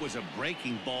hey, it was a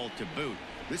breaking ball to boot.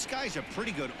 This guy's a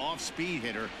pretty good off-speed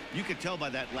hitter. You could tell by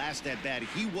that last at-bat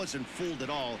he wasn't fooled at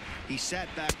all. He sat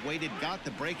back, waited, got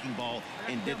the breaking ball,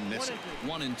 and didn't miss it.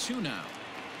 1-2 now.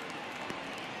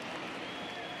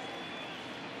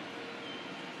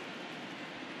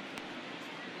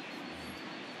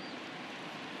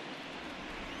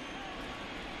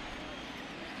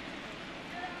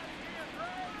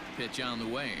 Pitch on the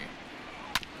way.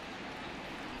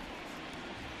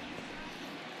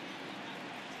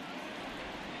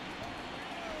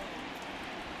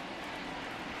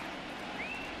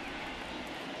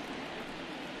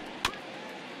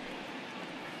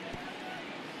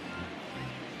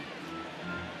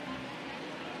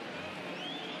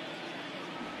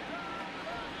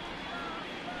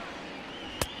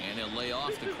 And he'll lay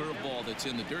off the curveball that's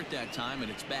in the dirt that time, and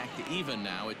it's back to even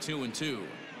now at 2-2.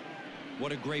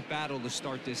 What a great battle to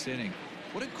start this inning.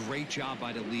 What a great job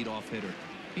by the leadoff hitter.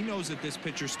 He knows that this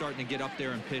pitcher's starting to get up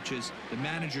there in pitches. The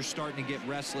manager's starting to get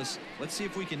restless. Let's see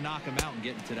if we can knock him out and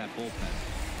get into that bullpen.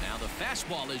 Now the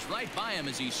fastball is right by him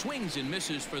as he swings and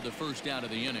misses for the first out of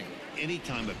the inning.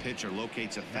 Anytime a pitcher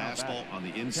locates a fastball on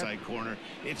the inside corner,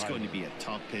 it's going to be a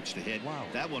tough pitch to hit.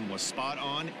 That one was spot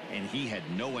on, and he had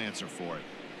no answer for it.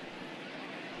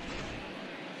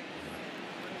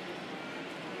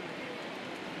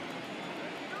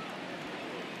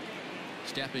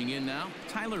 Stepping in now,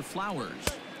 Tyler Flowers.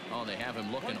 Oh, they have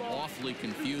him looking awfully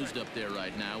confused up there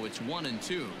right now. It's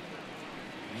 1-2.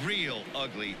 Real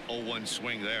ugly 0-1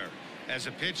 swing there. As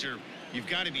a pitcher, you've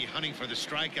got to be hunting for the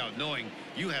strikeout, knowing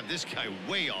you have this guy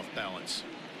way off balance.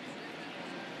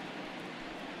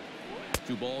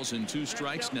 2 balls and 2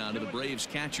 strikes now to the Braves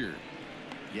catcher.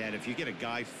 Yeah, and if you get a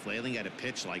guy flailing at a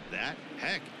pitch like that,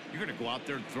 heck, you're going to go out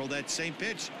there and throw that same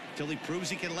pitch till he proves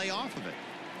he can lay off of it.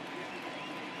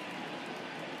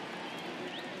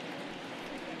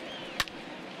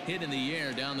 Hit in the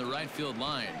air down the right field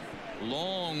line.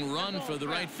 Long run for the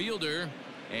right fielder,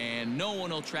 and no one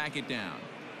will track it down.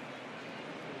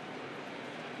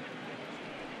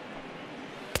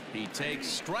 He takes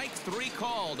strike 3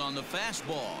 called on the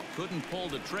fastball. Couldn't pull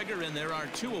the trigger, and there are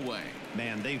 2 away.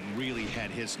 Man, they've really had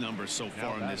his number so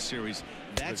far in this series.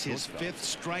 That's his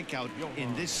 5th strikeout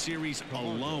in this series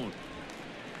alone.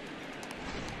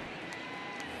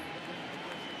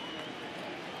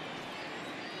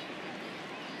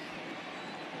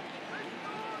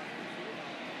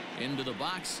 Into the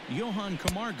box, Johan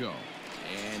Camargo.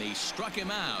 And he struck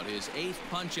him out, his 8th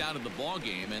punch out of the ball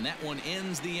game, and that one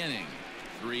ends the inning.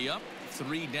 3 up,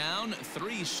 3 down,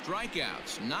 3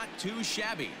 strikeouts. Not too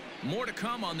shabby. More to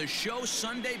come on the show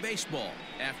Sunday Baseball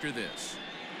after this.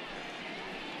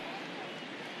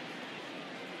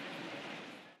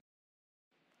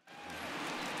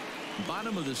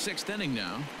 Bottom of the 6th inning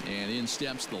now, and in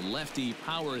steps the lefty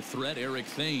power threat Eric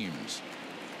Thames.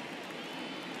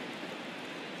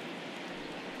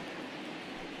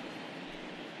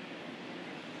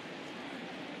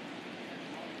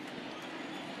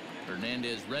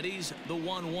 Hernandez readies the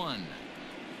 1-1.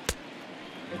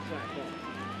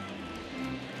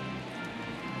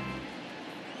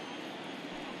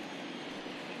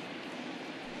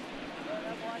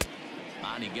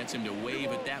 Bonnie gets him to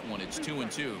wave at that one. It's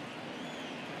 2-2.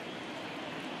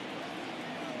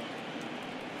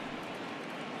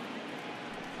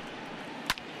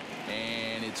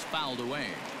 And it's fouled away.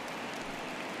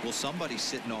 Well, somebody's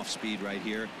sitting off speed right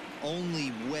here.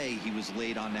 Only way he was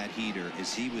late on that heater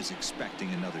is he was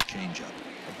expecting another changeup.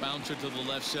 A bouncer to the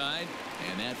left side,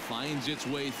 and that finds its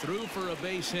way through for a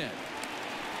base hit.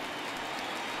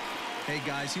 Hey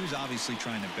guys, he was obviously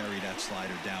trying to bury that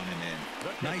slider down and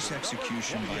in. Nice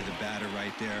execution by the batter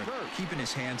right there, keeping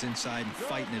his hands inside and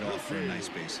fighting it off for a nice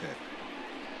base hit.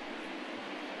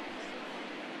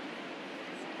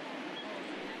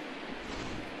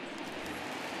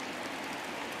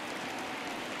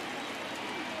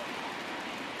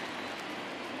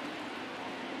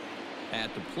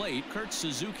 At the plate, Kurt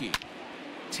Suzuki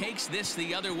takes this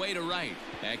the other way to right.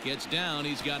 That gets down.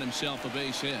 He's got himself a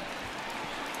base hit.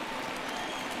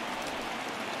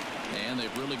 And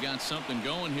they've really got something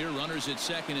going here. Runners at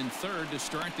 2nd and 3rd to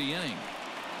start the inning.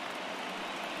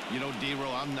 You know, D-Row,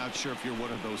 I'm not sure if you're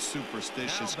one of those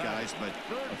superstitious guys, but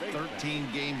a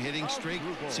 13-game hitting streak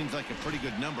seems like a pretty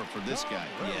good number for this guy.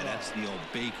 Yeah, that's the old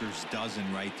baker's dozen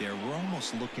right there. We're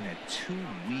almost looking at 2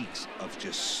 weeks of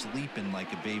just sleeping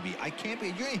like a baby. I can't be.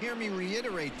 You're going to hear me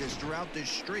reiterate this throughout this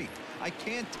streak. I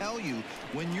can't tell you,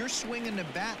 when you're swinging the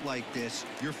bat like this,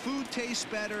 your food tastes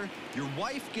better, your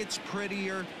wife gets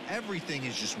prettier, everything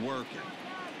is just working.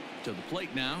 To the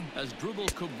plate now as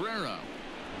Drupal Cabrera.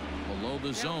 Below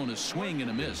the zone, a swing and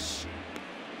a miss.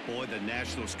 Boy, the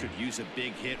Nationals could use a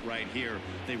big hit right here.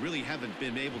 They really haven't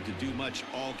been able to do much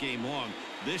all game long.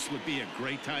 This would be a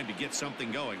great time to get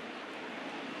something going.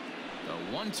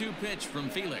 The 1-2 pitch from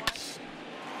Felix.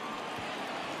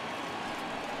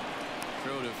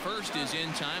 Throw to first is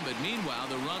in time, but meanwhile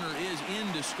the runner is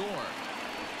in to score.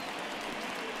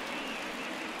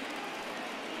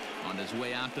 On his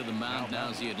way out to the mound now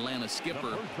is the Atlanta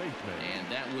skipper, and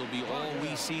that will be all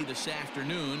we see this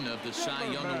afternoon of the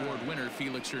Cy Young Award winner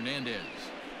Felix Hernandez.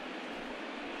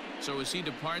 So as he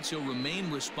departs, he'll remain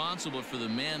responsible for the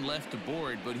man left to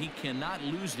board, but he cannot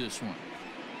lose this one.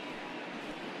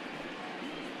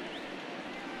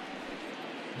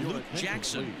 Luke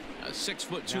Jackson, a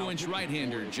 6'2"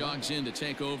 right-hander, jogs in to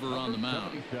take over on the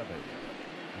mound.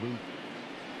 Luke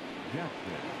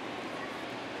Jackson.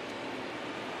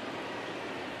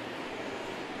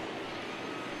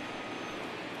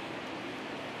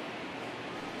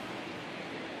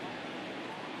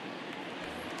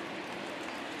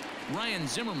 Ryan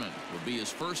Zimmerman will be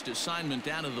his first assignment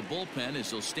out of the bullpen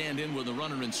as he'll stand in with a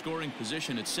runner in scoring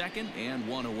position at second and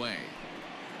one away.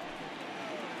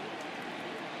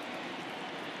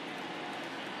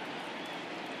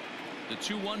 The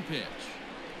 2-1 pitch.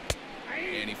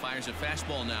 And he fires a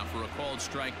fastball now for a called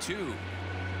strike 2.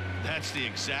 That's the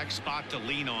exact spot to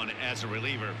lean on as a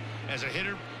reliever. As a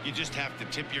hitter, you just have to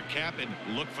tip your cap and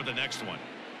look for the next one.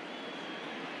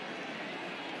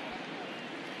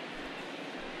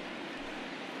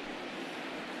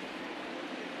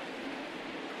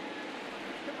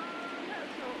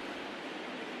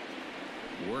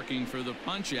 Working for the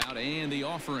punch out and the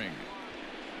offering.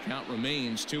 Count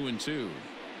remains 2-2.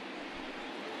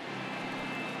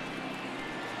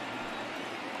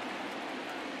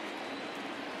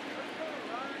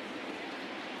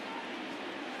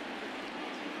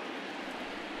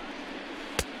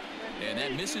 And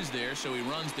that misses there, so he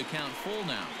runs the count full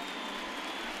now.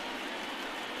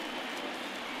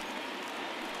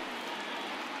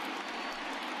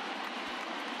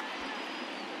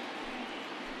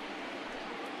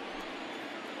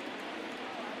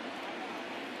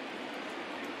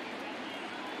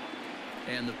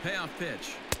 And the payoff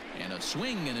pitch. And a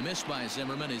swing and a miss by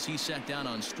Zimmerman as he sat down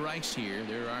on strikes here.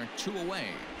 There are 2 away.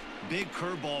 Big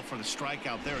curveball for the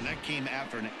strikeout there, and that came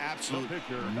after an absolute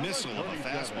missile of a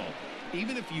fastball.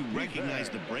 Even if you recognize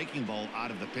the breaking ball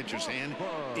out of the pitcher's hand,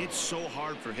 it's so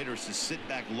hard for hitters to sit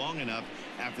back long enough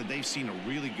after they've seen a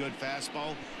really good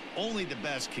fastball. Only the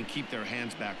best can keep their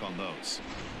hands back on those.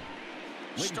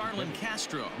 Starlin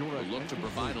Castro will look to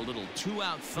provide a little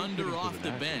 2-out thunder off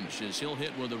the bench as he'll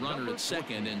hit with a runner at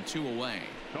second and 2 away.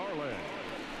 Starlin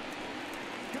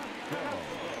Castro.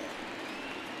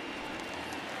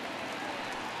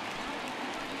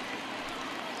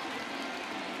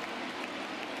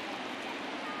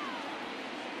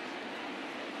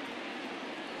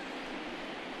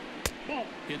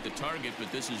 Hit the target,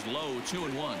 but this is low.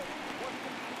 2-1.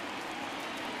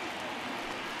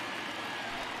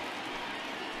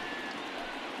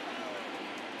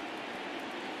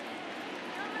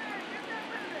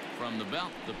 From the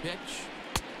belt, the pitch.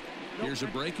 Here's a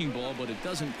breaking ball, but it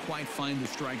doesn't quite find the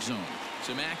strike zone.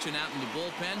 Some action out in the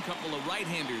bullpen. Couple of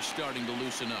right-handers starting to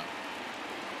loosen up.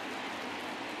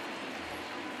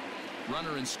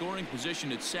 Runner in scoring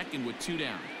position at second with 2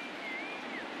 down.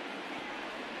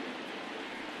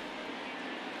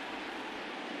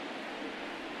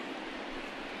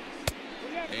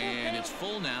 And it's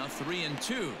full now,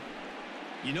 3-2.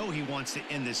 You know he wants to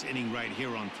end this inning right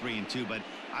here on 3-2, but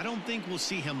I don't think we'll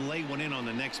see him lay one in on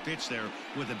the next pitch there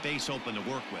with a base open to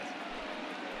work with.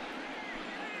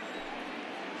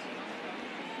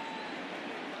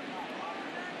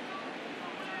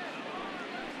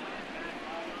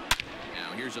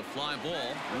 Now here's a fly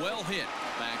ball. Well hit.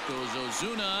 Back goes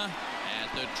Ozuna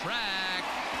at the track,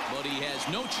 but he has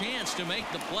no chance to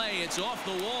make the play. It's off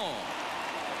the wall.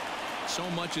 So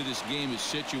much of this game is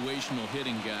situational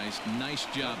hitting, guys. Nice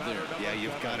job there. Yeah,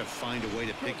 you've got to find a way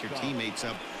to pick your teammates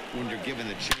up when you're given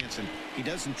the chance, and he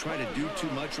doesn't try to do too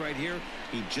much right here.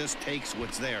 He just takes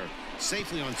what's there.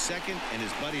 Safely on second, and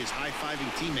his buddy is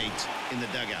high-fiving teammates in the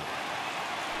dugout.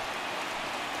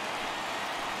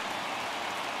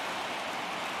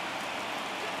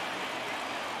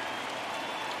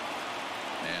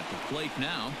 At the plate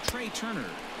now, Trey Turner.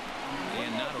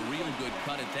 And not a real good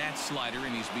cut at that slider,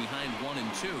 and he's behind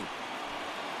 1-2.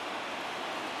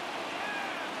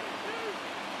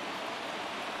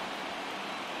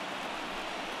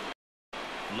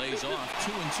 Lays off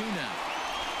 2-2 now.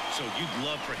 So you'd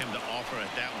love for him to offer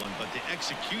at that one, but the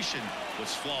execution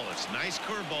was flawless. Nice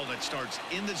curveball that starts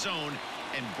in the zone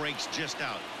and breaks just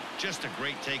out. Just a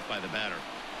great take by the batter.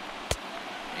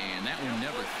 And that one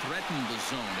never threatened the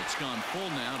zone. It's gone full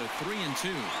now to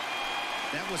 3-2.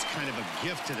 That was kind of a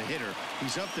gift to the hitter.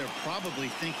 He's up there probably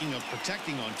thinking of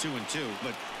protecting on 2-2,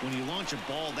 but when you launch a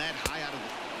ball that high out of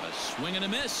the... A swing and a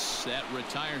miss. That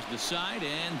retires the side,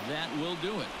 and that will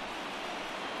do it.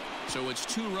 So it's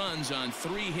 2 runs on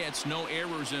 3 hits, no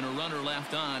errors, and a runner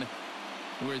left on.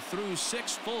 We're through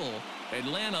 6 full.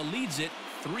 Atlanta leads it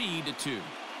 3-2.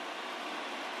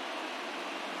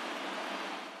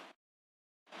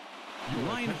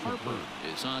 Ryan Harper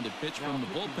is on to pitch from the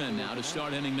bullpen now to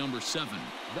start inning number 7.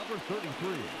 Number 33,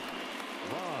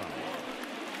 Ryan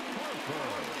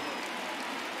Harper.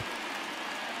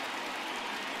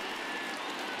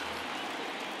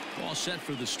 All set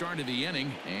for the start of the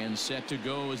inning, and set to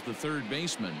go as the third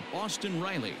baseman, Austin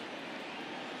Riley.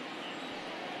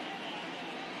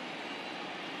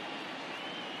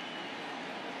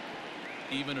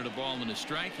 Even at a ball and a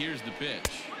strike, here's the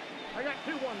pitch. I got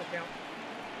 2-1 to count.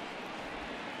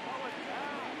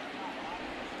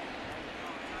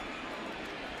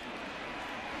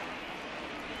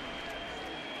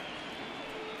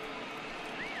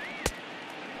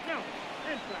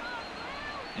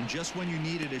 And just when you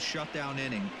needed a shutdown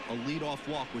inning, a leadoff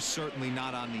walk was certainly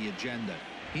not on the agenda.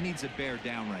 He needs to bear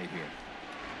down right here.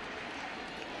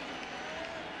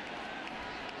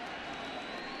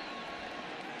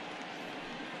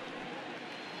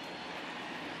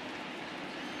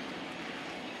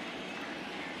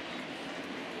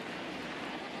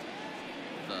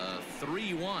 The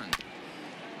 3-1.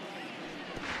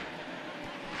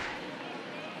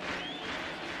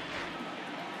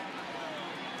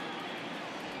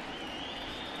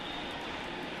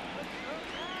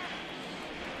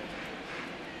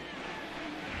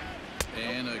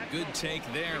 And a good take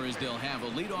there as they'll have a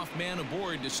leadoff man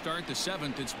aboard to start the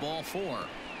 7th. It's ball 4.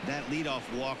 That leadoff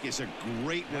walk is a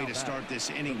great way to start this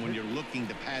inning when you're looking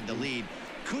to pad the lead.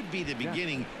 Could be the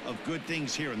beginning of good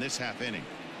things here in this half inning.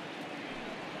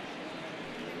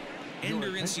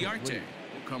 Ender Inciarte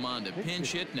will come on to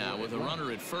pinch hit now with a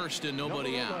runner at first and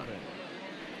nobody out.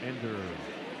 Ender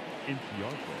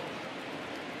Inciarte.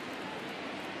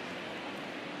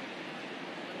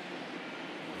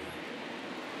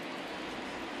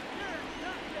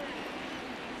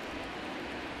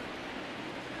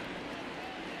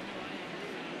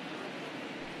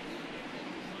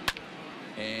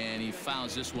 And he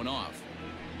fouls this one off.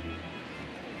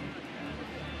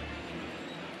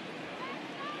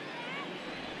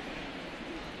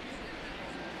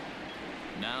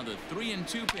 Now the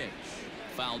 3-2 pitch.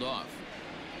 Fouled off.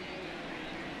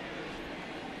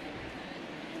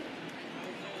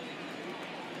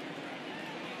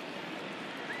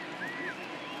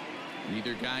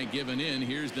 Neither guy giving in.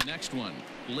 Here's the next one.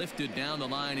 Lifted down the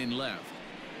line in left.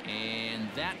 And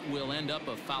that will end up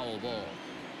a foul ball.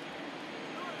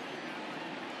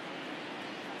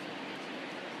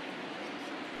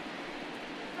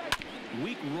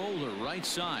 Weak roller right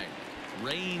side.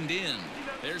 Reined in.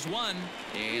 There's one.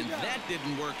 And that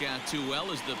didn't work out too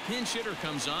well as the pinch hitter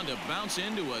comes on to bounce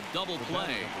into a double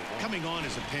play. Coming on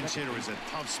as a pinch hitter is a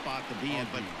tough spot to be in,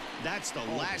 but that's the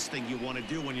last thing you want to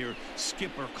do when your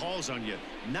skipper calls on you.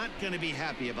 Not going to be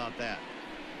happy about that.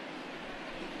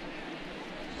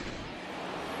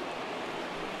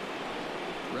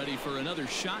 Ready for another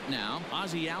shot now.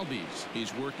 Ozzie Albies.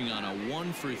 He's working on a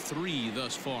 1-for-3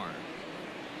 thus far.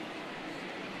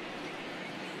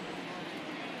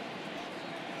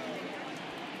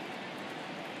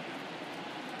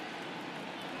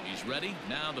 He's ready.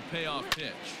 Now the payoff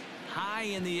pitch. High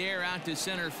in the air out to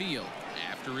center field.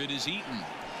 After it is eaten.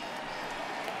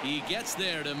 He gets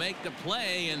there to make the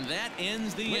play, and that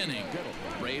ends the inning.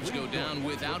 Braves go down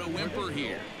without a whimper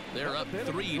here. They're up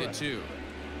 3-2.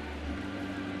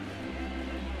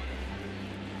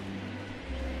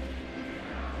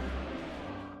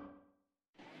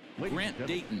 Grant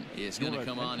Dayton is going to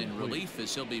come on in relief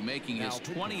as he'll be making his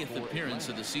 20th appearance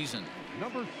of the season.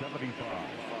 Number 75,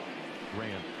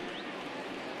 Grant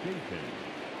Dayton.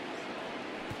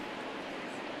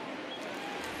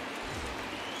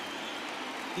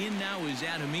 In now is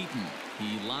Adam Eaton.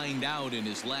 He lined out in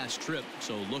his last trip,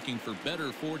 so looking for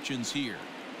better fortunes here.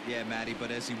 Yeah, Matty,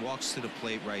 but as he walks to the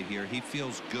plate right here, he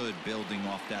feels good building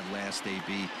off that last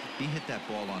AB. He hit that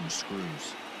ball on the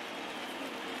screws.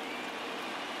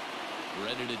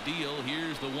 Ready to deal.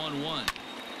 Here's the 1-1.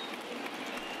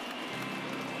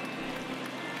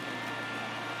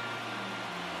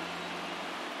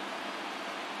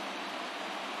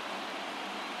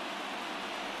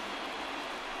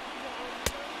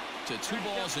 To 2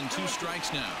 balls and 2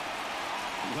 strikes now.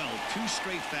 Well, 2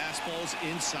 straight fastballs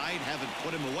inside haven't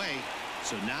put him away.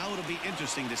 So now it'll be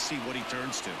interesting to see what he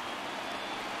turns to.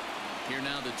 Here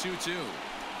now the 2-2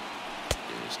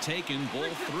 is taken, ball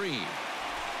 3.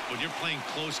 When you're playing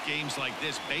close games like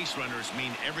this, base runners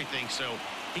mean everything, so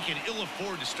he can ill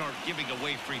afford to start giving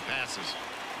away free passes.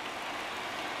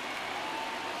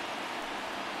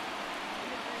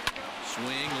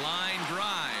 Swing, line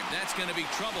drive. That's going to be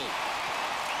trouble.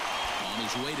 On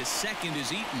his way to second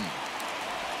is Eaton.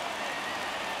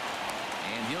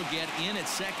 And he'll get in at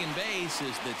second base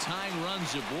as the tying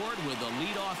runs aboard with a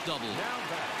leadoff double.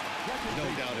 No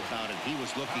doubt about it. He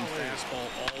was looking fastball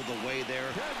all the way there,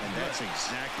 and that's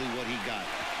exactly what he got.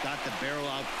 Got the barrel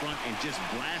out front and just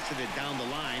blasted it down the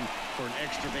line for an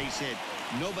extra base hit.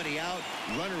 Nobody out,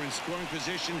 runner in scoring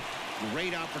position.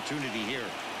 Great opportunity here.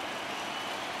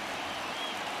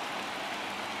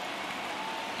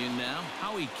 In now,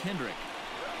 Howie Kendrick.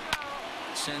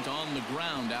 Sent on the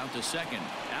ground out to second.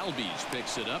 Albies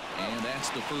picks it up, and that's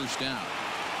the first down.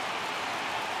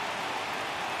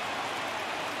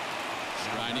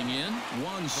 Striding in,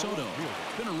 Juan Soto.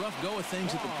 Been a rough go of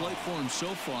things at the plate for him so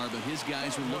far, but his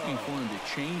guys are looking for him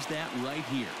to change that right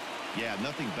here. Yeah,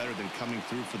 nothing better than coming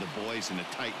through for the boys in a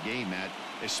tight game, Matt,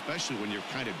 especially when you're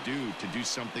kind of due to do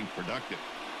something productive.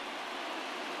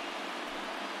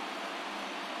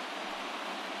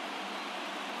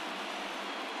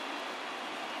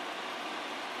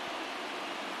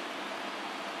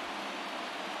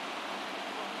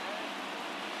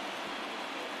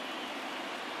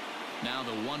 Now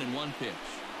the 1-1 pitch.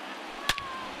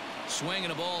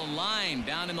 Swinging a ball line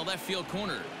down in the left field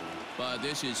corner. But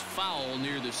this is foul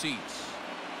near the seats.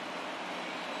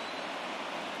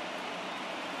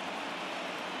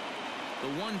 The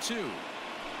 1-2. 2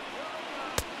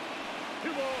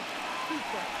 balls, 2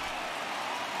 strikes.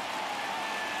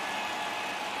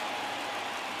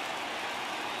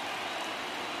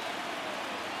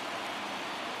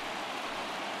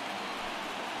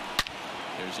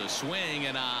 There's a swing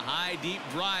and a high deep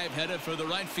drive headed for the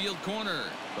right field corner,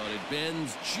 but it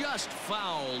bends just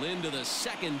foul into the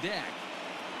second deck.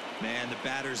 Man, the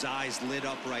batter's eyes lit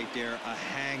up right there. A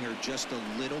hanger just a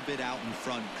little bit out in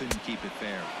front, couldn't keep it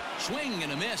fair. Swing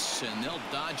and a miss, and they'll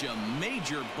dodge a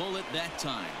major bullet that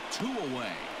time. 2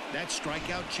 away. That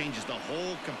strikeout changes the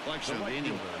whole complexion of the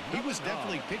inning. He was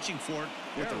definitely pitching for it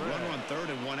with a runner on third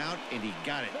and 1 out, and he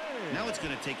got it. Now it's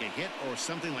going to take a hit or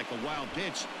something like a wild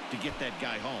pitch to get that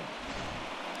guy home.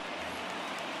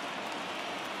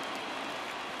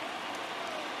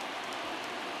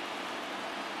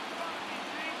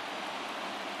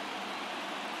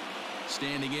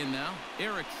 Standing in now,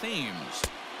 Eric Thames.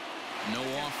 No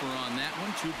offer on that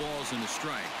one. 2 balls and a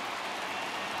strike.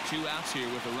 2 outs here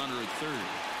with a runner at third.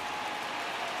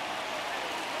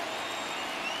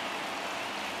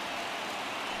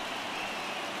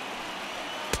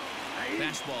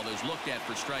 Fastball is looked at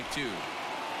for strike 2.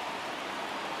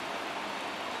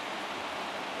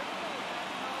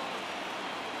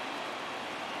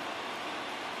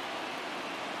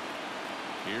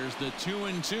 Here's the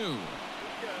 2-2.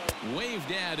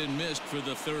 Waved at and missed for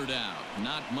the third out.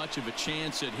 Not much of a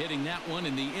chance at hitting that one,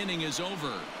 and the inning is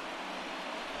over.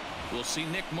 We'll see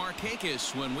Nick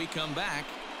Markakis when we come back.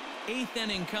 8th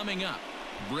inning coming up.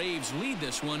 Braves lead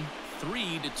this one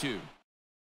 3-2.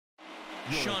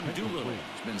 Sean Doolittle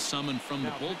has been summoned from the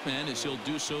bullpen as he'll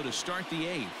do so to start the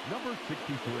 8th. Number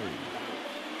 63,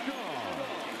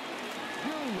 Sean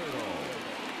Doolittle.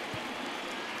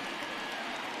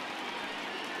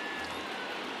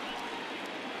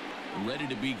 Ready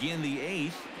to begin the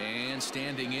 8th, and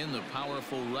standing in the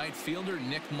powerful right fielder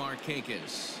Nick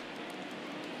Markakis.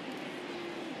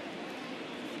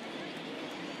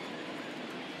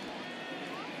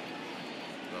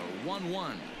 The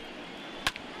 1-1.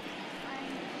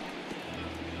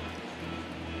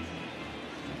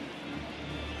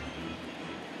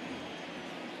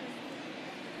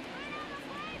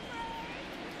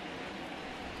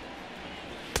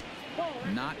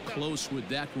 Not close with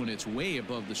that one. It's way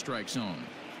above the strike zone.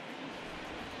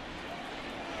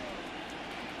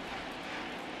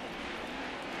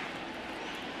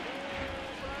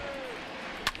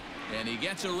 And he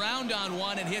gets around on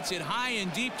one and hits it high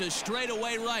and deep to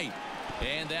straightaway right.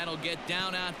 And that'll get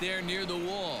down out there near the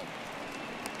wall.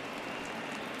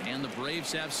 And the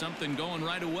Braves have something going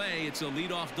right away. It's a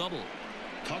leadoff double.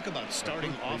 Talk about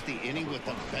starting off the inning with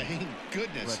a bang.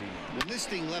 Goodness, when this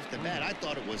thing left the bat, I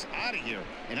thought it was out of here,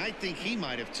 and I think he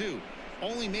might have too.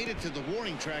 Only made it to the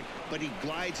warning track, but he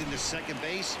glides into second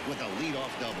base with a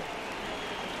leadoff double.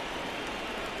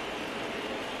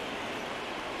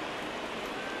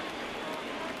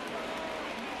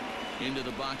 Into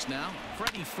the box now,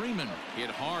 Freddie Freeman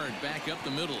hit hard back up the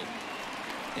middle.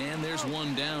 And there's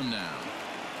one down now.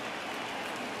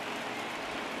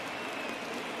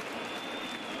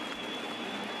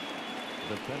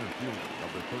 The center fielder,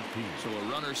 number 13. So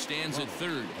a runner stands at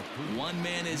third. One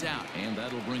man is out, and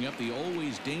that'll bring up the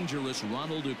always dangerous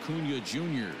Ronald Acuna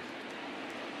Jr.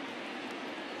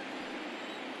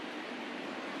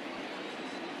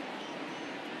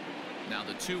 Now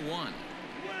the 2-1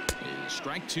 is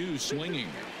strike 2 swinging.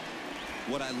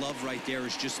 What I love right there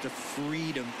is just the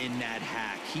freedom in that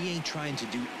hack. He ain't trying to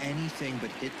do anything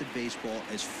but hit the baseball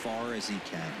as far as he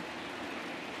can.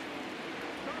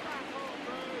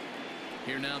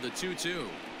 Here now the 2-2.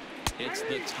 It's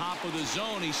the top of the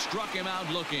zone. He struck him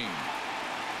out looking.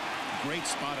 Great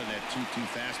spot on that 2-2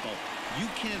 fastball. You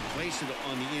can't place it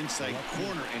on the inside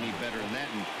corner any better than that.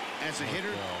 And as a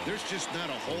hitter, there's just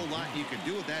not a whole lot you can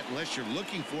do with that unless you're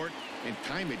looking for it and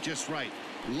time it just right.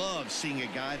 Love seeing a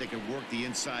guy that can work the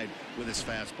inside with his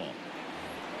fastball.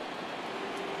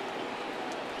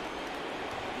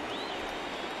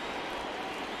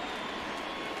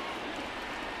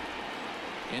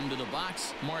 Into the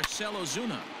box, Marcell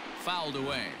Ozuna fouled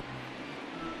away.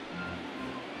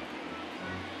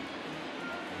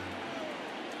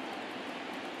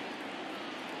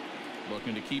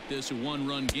 Looking to keep this a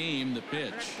one-run game. The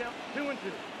pitch. 2-2.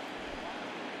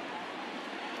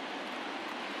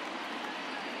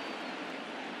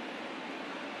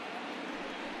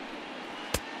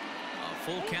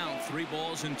 Full count, 3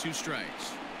 balls and 2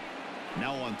 strikes.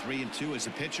 Now on 3-2 as a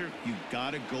pitcher, you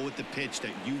got to go with the pitch that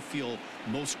you feel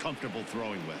most comfortable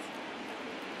throwing with.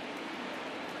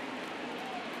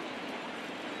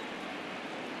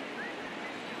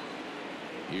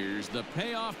 Here's the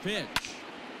payoff pitch.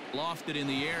 Lofted in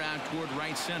the air out toward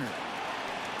right center.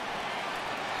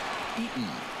 Eaton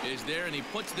is there, and he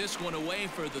puts this one away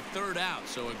for the 3rd out.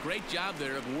 So a great job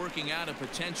there of working out a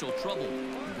potential trouble.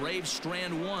 Braves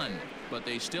strand 1, but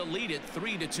they still lead it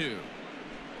 3-2.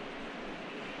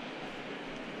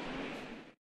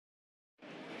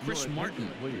 Chris Martin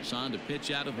is on to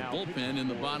pitch out of the bullpen in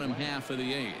the bottom half of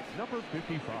the 8th. Number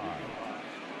 55,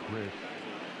 Chris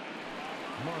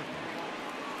Martin.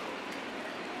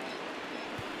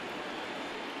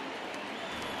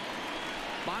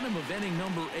 Bottom of inning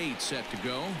number 8 set to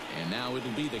go, and now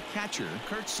it'll be the catcher,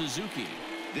 Kurt Suzuki.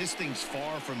 This thing's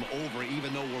far from over,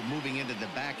 even though we're moving into the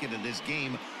back end of this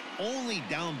game. Only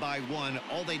down by 1.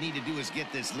 All they need to do is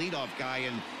get this leadoff guy,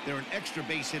 and they're an extra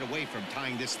base hit away from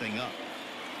tying this thing up.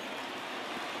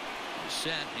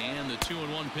 Set, and the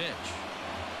 2-1 pitch.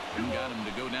 And got him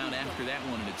to go down after that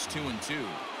one, and it's 2-2.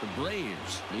 The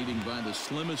Braves leading by the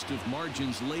slimmest of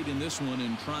margins late in this one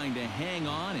and trying to hang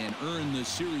on and earn the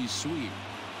series sweep.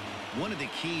 One of the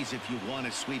keys if you want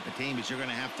to sweep a team is you're going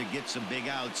to have to get some big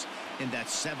outs in that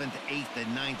 7th, 8th,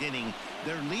 and 9th inning.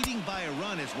 They're leading by a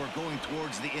run as we're going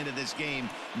towards the end of this game.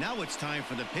 Now it's time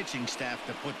for the pitching staff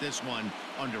to put this one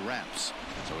under wraps.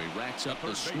 So he racks up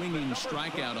the swinging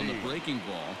strikeout on the breaking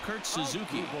ball. Kurt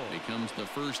Suzuki becomes the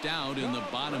 1st out in the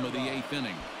bottom of the 8th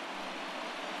inning.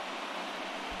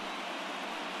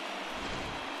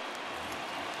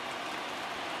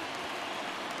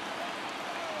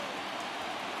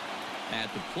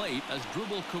 At the plate,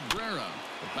 Asdrubal Cabrera.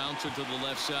 The bouncer to the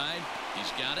left side. He's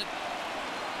got it.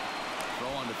 Throw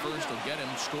on to first will get him.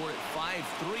 Score at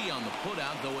 5-3 on the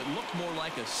putout, though it looked more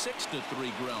like a 6-3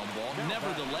 ground ball.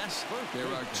 Nevertheless, there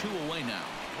are 2 away now.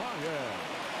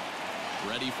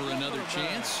 Ready for another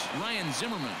chance? Ryan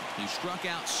Zimmerman. He struck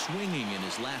out swinging in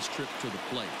his last trip to the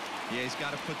plate. Yeah, he's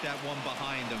got to put that one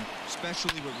behind him,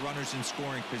 especially with runners in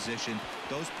scoring position.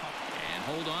 And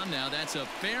hold on now. That's a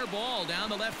fair ball down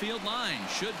the left field line.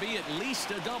 Should be at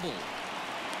least a double.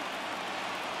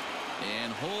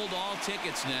 And hold all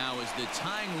tickets now as the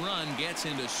tying run gets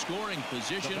into scoring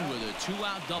position with a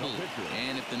 2-out double.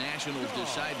 And if the Nationals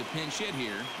decide to pinch hit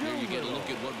here, you get a look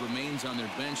at what remains on their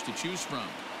bench to choose from.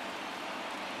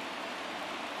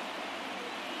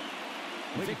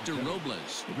 Victor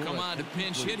Robles will come on to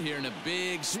pinch hit here in a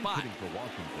big spot.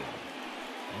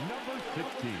 Number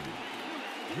 16,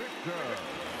 Victor.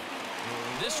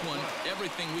 This one,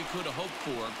 everything we could have hoped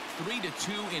for.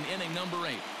 3-2 in inning number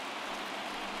 8.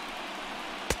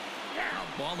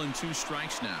 A ball and 2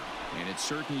 strikes now. And it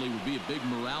certainly would be a big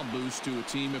morale boost to a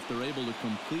team if they're able to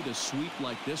complete a sweep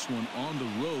like this one on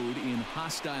the road in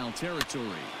hostile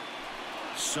territory.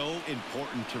 So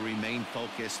important to remain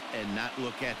focused and not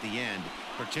look at the end,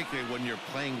 particularly when you're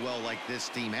playing well like this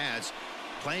team has.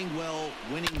 Playing well,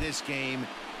 winning this game,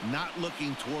 not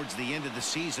looking towards the end of the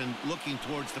season, looking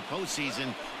towards the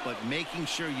postseason, but making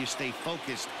sure you stay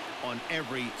focused on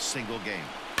every single game.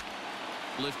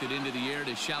 Lifted into the air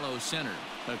to shallow center.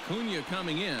 Acuna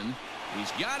coming in.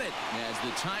 He's got it as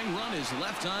the tying run is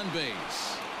left on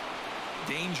base.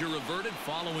 Danger averted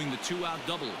following the 2-out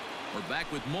double. We're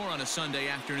back with more on a Sunday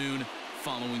afternoon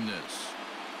following this.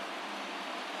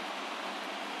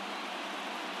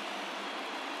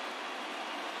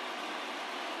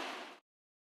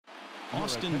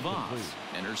 Austin Voth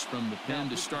enters from the pen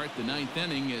to start the 9th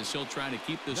inning as he'll try to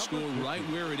keep the score right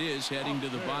where it is heading to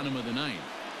the bottom of the 9th.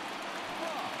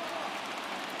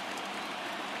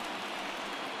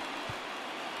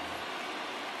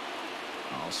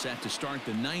 All set to start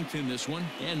the 9th in this one,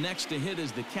 and next to hit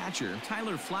is the catcher,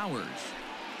 Tyler Flowers.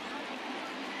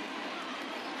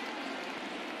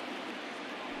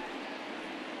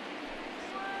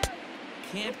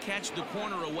 Can't catch the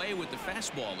corner away with the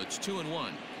fastball. It's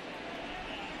 2-1.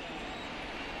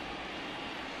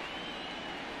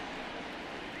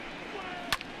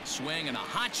 Swing and a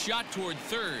hot shot toward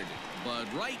third, but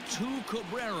right to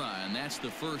Cabrera, and that's the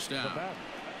 1st out.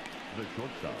 The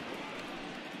shortstop,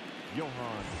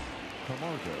 Johan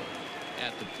Camargo.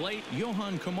 At the plate,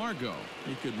 Johan Camargo.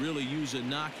 He could really use a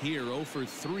knock here. 0 for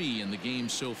 3 in the game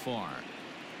so far.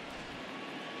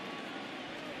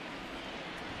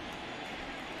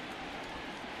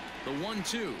 The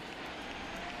 1-2.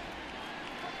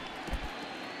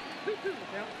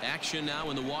 Action now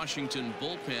in the Washington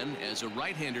bullpen as a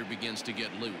right-hander begins to get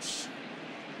loose.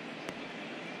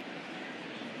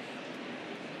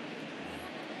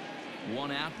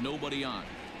 One out, nobody on.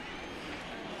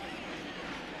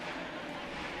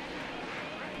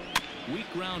 Weak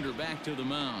grounder back to the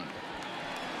mound.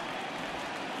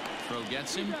 Throw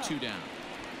gets him, 2 down.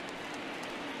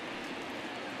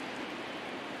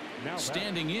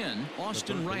 Standing in,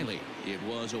 Austin Riley. It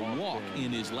was a walk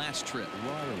in his last trip.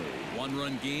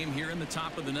 One-run game here in the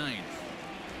top of the 9th.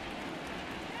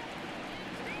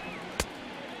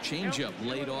 Changeup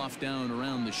laid off down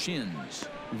around the shins.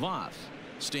 Voth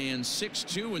stands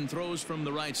 6'2" and throws from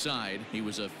the right side. He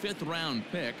was a 5th-round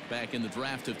pick back in the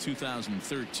draft of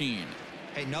 2013.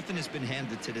 Hey, nothing has been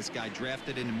handed to this guy.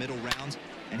 Drafted in the middle rounds,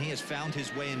 and he has found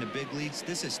his way in the big leagues.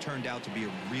 This has turned out to be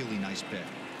a really nice pick.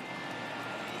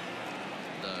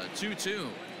 The 2-2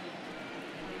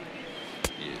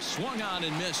 is swung on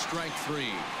and missed, strike 3.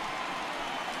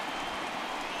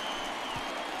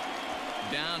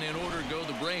 Down in order go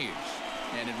the Braves,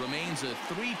 and it remains a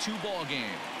 3-2 ball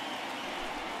game.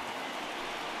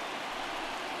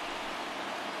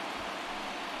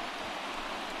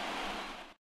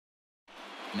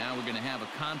 Now we're going to have a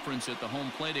conference at the home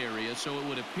plate area, so it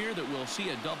would appear that we'll see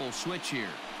a double switch here.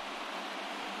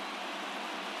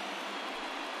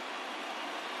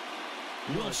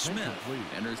 Will Smith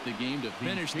enters the game to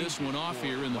finish this one off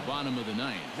here in the bottom of the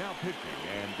 9th. Now pitching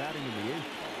and batting in the 8th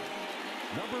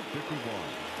ball, number 51.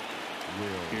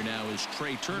 Here now is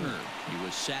Trey Turner. He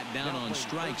was sat down on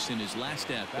strikes in his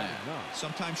last at-bat.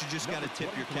 Sometimes you just got to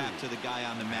tip your cap to the guy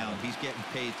on the mound. He's getting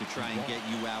paid to try and get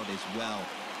you out as well.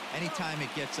 Anytime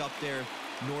it gets up there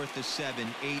north of 7,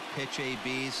 8 pitch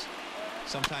ABs,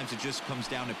 sometimes it just comes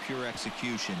down to pure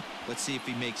execution. Let's see if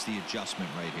he makes the adjustment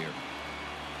right here.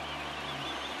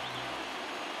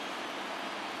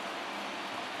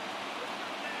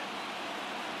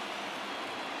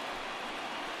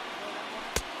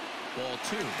 Ball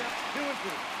 2.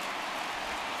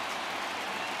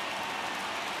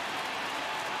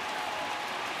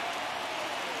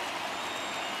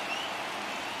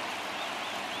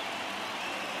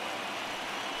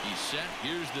 He's set.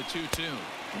 Here's the 2-2.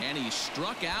 And he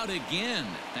struck out again.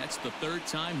 That's the 3rd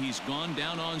time he's gone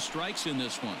down on strikes in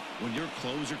this one. When your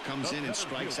closer comes in and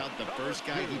strikes out the first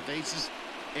guy he faces,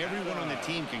 everyone on the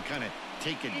team can kind of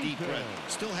take a deep breath.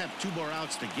 Still have 2 more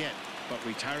outs to get, but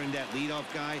retiring that leadoff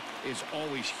guy is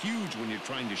always huge when you're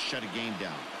trying to shut a game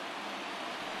down.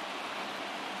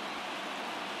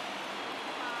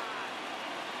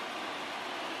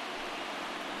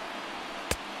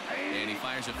 And he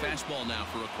fires a fastball now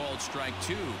for a called strike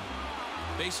 2.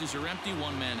 Bases are empty,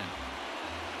 1 man out.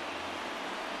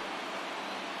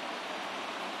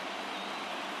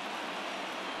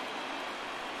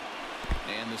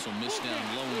 And this will miss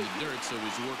down low in the dirt, so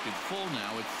he's worked it full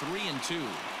now at 3-2.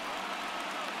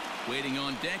 Waiting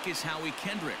on deck is Howie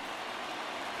Kendrick.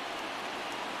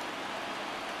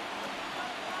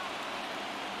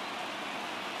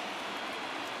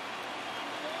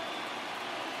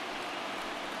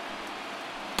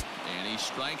 And he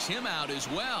strikes him out as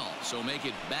well. So make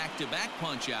it back-to-back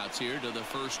punch-outs here to the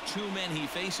first 2 men he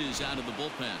faces out of the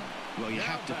bullpen. Well, you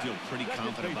have to feel pretty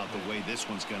confident about the way this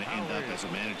one's going to end up as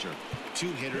a manager.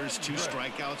 2 hitters, 2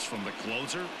 strikeouts from the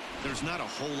closer. There's not a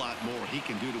whole lot more he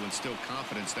can do to instill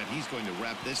confidence that he's going to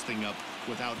wrap this thing up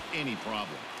without any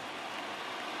problem.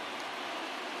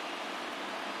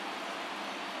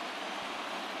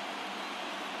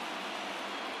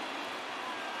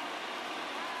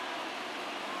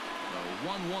 The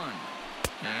 1-1.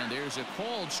 And there's a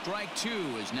called strike 2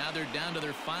 as now they're down to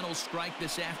their final strike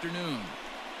this afternoon.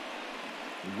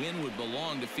 The win would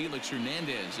belong to Felix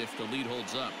Hernandez if the lead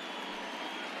holds up.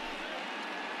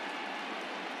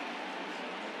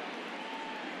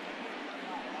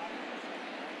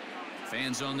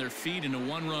 Fans on their feet in a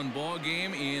 1-run ball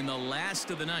game in the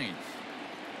last of the 9th.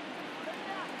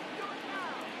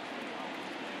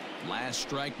 Last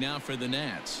strike now for the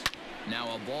Nats.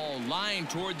 Now a ball lined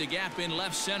toward the gap in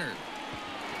left center.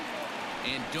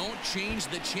 And don't change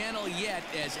the channel yet,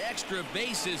 as extra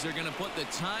bases are going to put the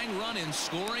tying run in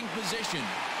scoring position.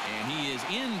 And he is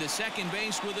into second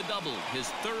base with a double, his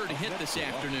 3rd hit this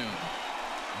afternoon.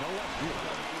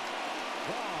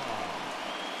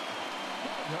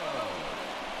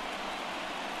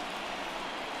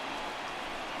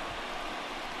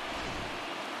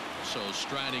 So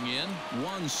striding in,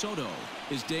 Juan Soto.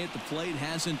 His day at the plate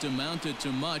hasn't amounted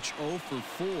to much, 0 for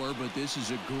 4, but this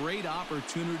is a great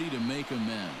opportunity to make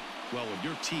amends. Well, when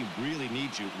your team really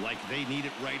needs you like they need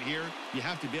it right here, you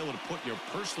have to be able to put your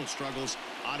personal struggles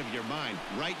out of your mind.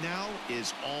 Right now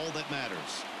is all that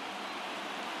matters.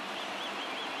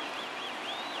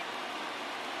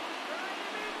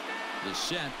 The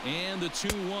set and the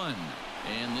 2-1.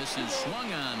 And this is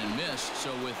swung on and missed.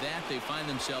 So with that, they find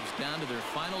themselves down to their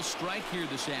final strike here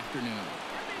this afternoon.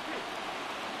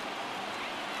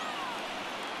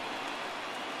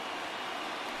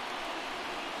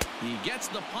 He gets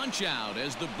the punch out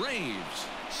as the Braves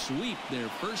sweep their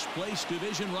first place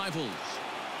division rivals.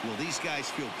 Well, these guys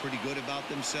feel pretty good about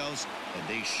themselves, and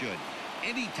they should.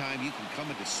 Anytime you can come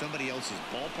into somebody else's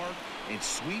ballpark and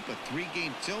sweep a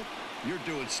 3-game tilt, you're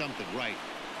doing something right.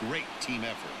 Great team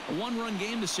effort. A one-run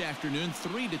game this afternoon,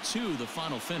 3-2 the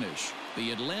final finish.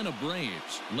 The Atlanta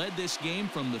Braves led this game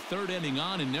from the third inning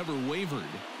on and never wavered.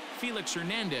 Felix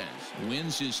Hernandez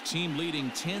wins his team-leading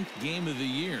 10th game of the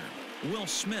year. Will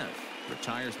Smith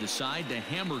retires the side to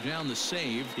hammer down the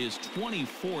save, his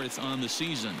 24th on the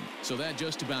season. So that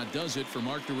just about does it for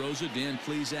Mark DeRosa, Dan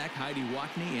Plesac, Heidi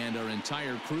Watney, and our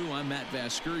entire crew. I'm Matt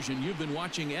Vasgersian. You've been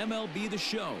watching MLB The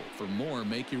Show. For more,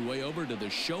 make your way over to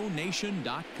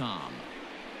theshownation.com.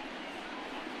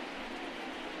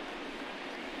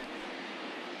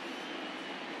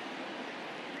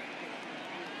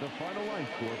 The final line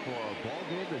score for our ball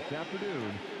game this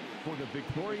afternoon for the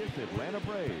victorious Atlanta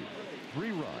Braves. 3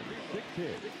 runs, 6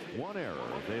 hits, 1 error.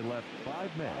 They left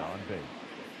 5 men on base.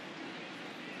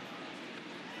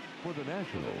 For the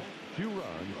Nationals, 2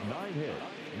 runs, 9 hits,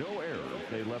 no errors.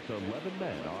 They left 11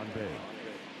 men on base.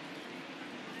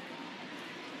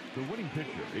 The winning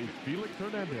pitcher is Felix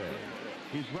Hernandez.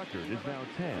 His record is now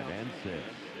 10-6.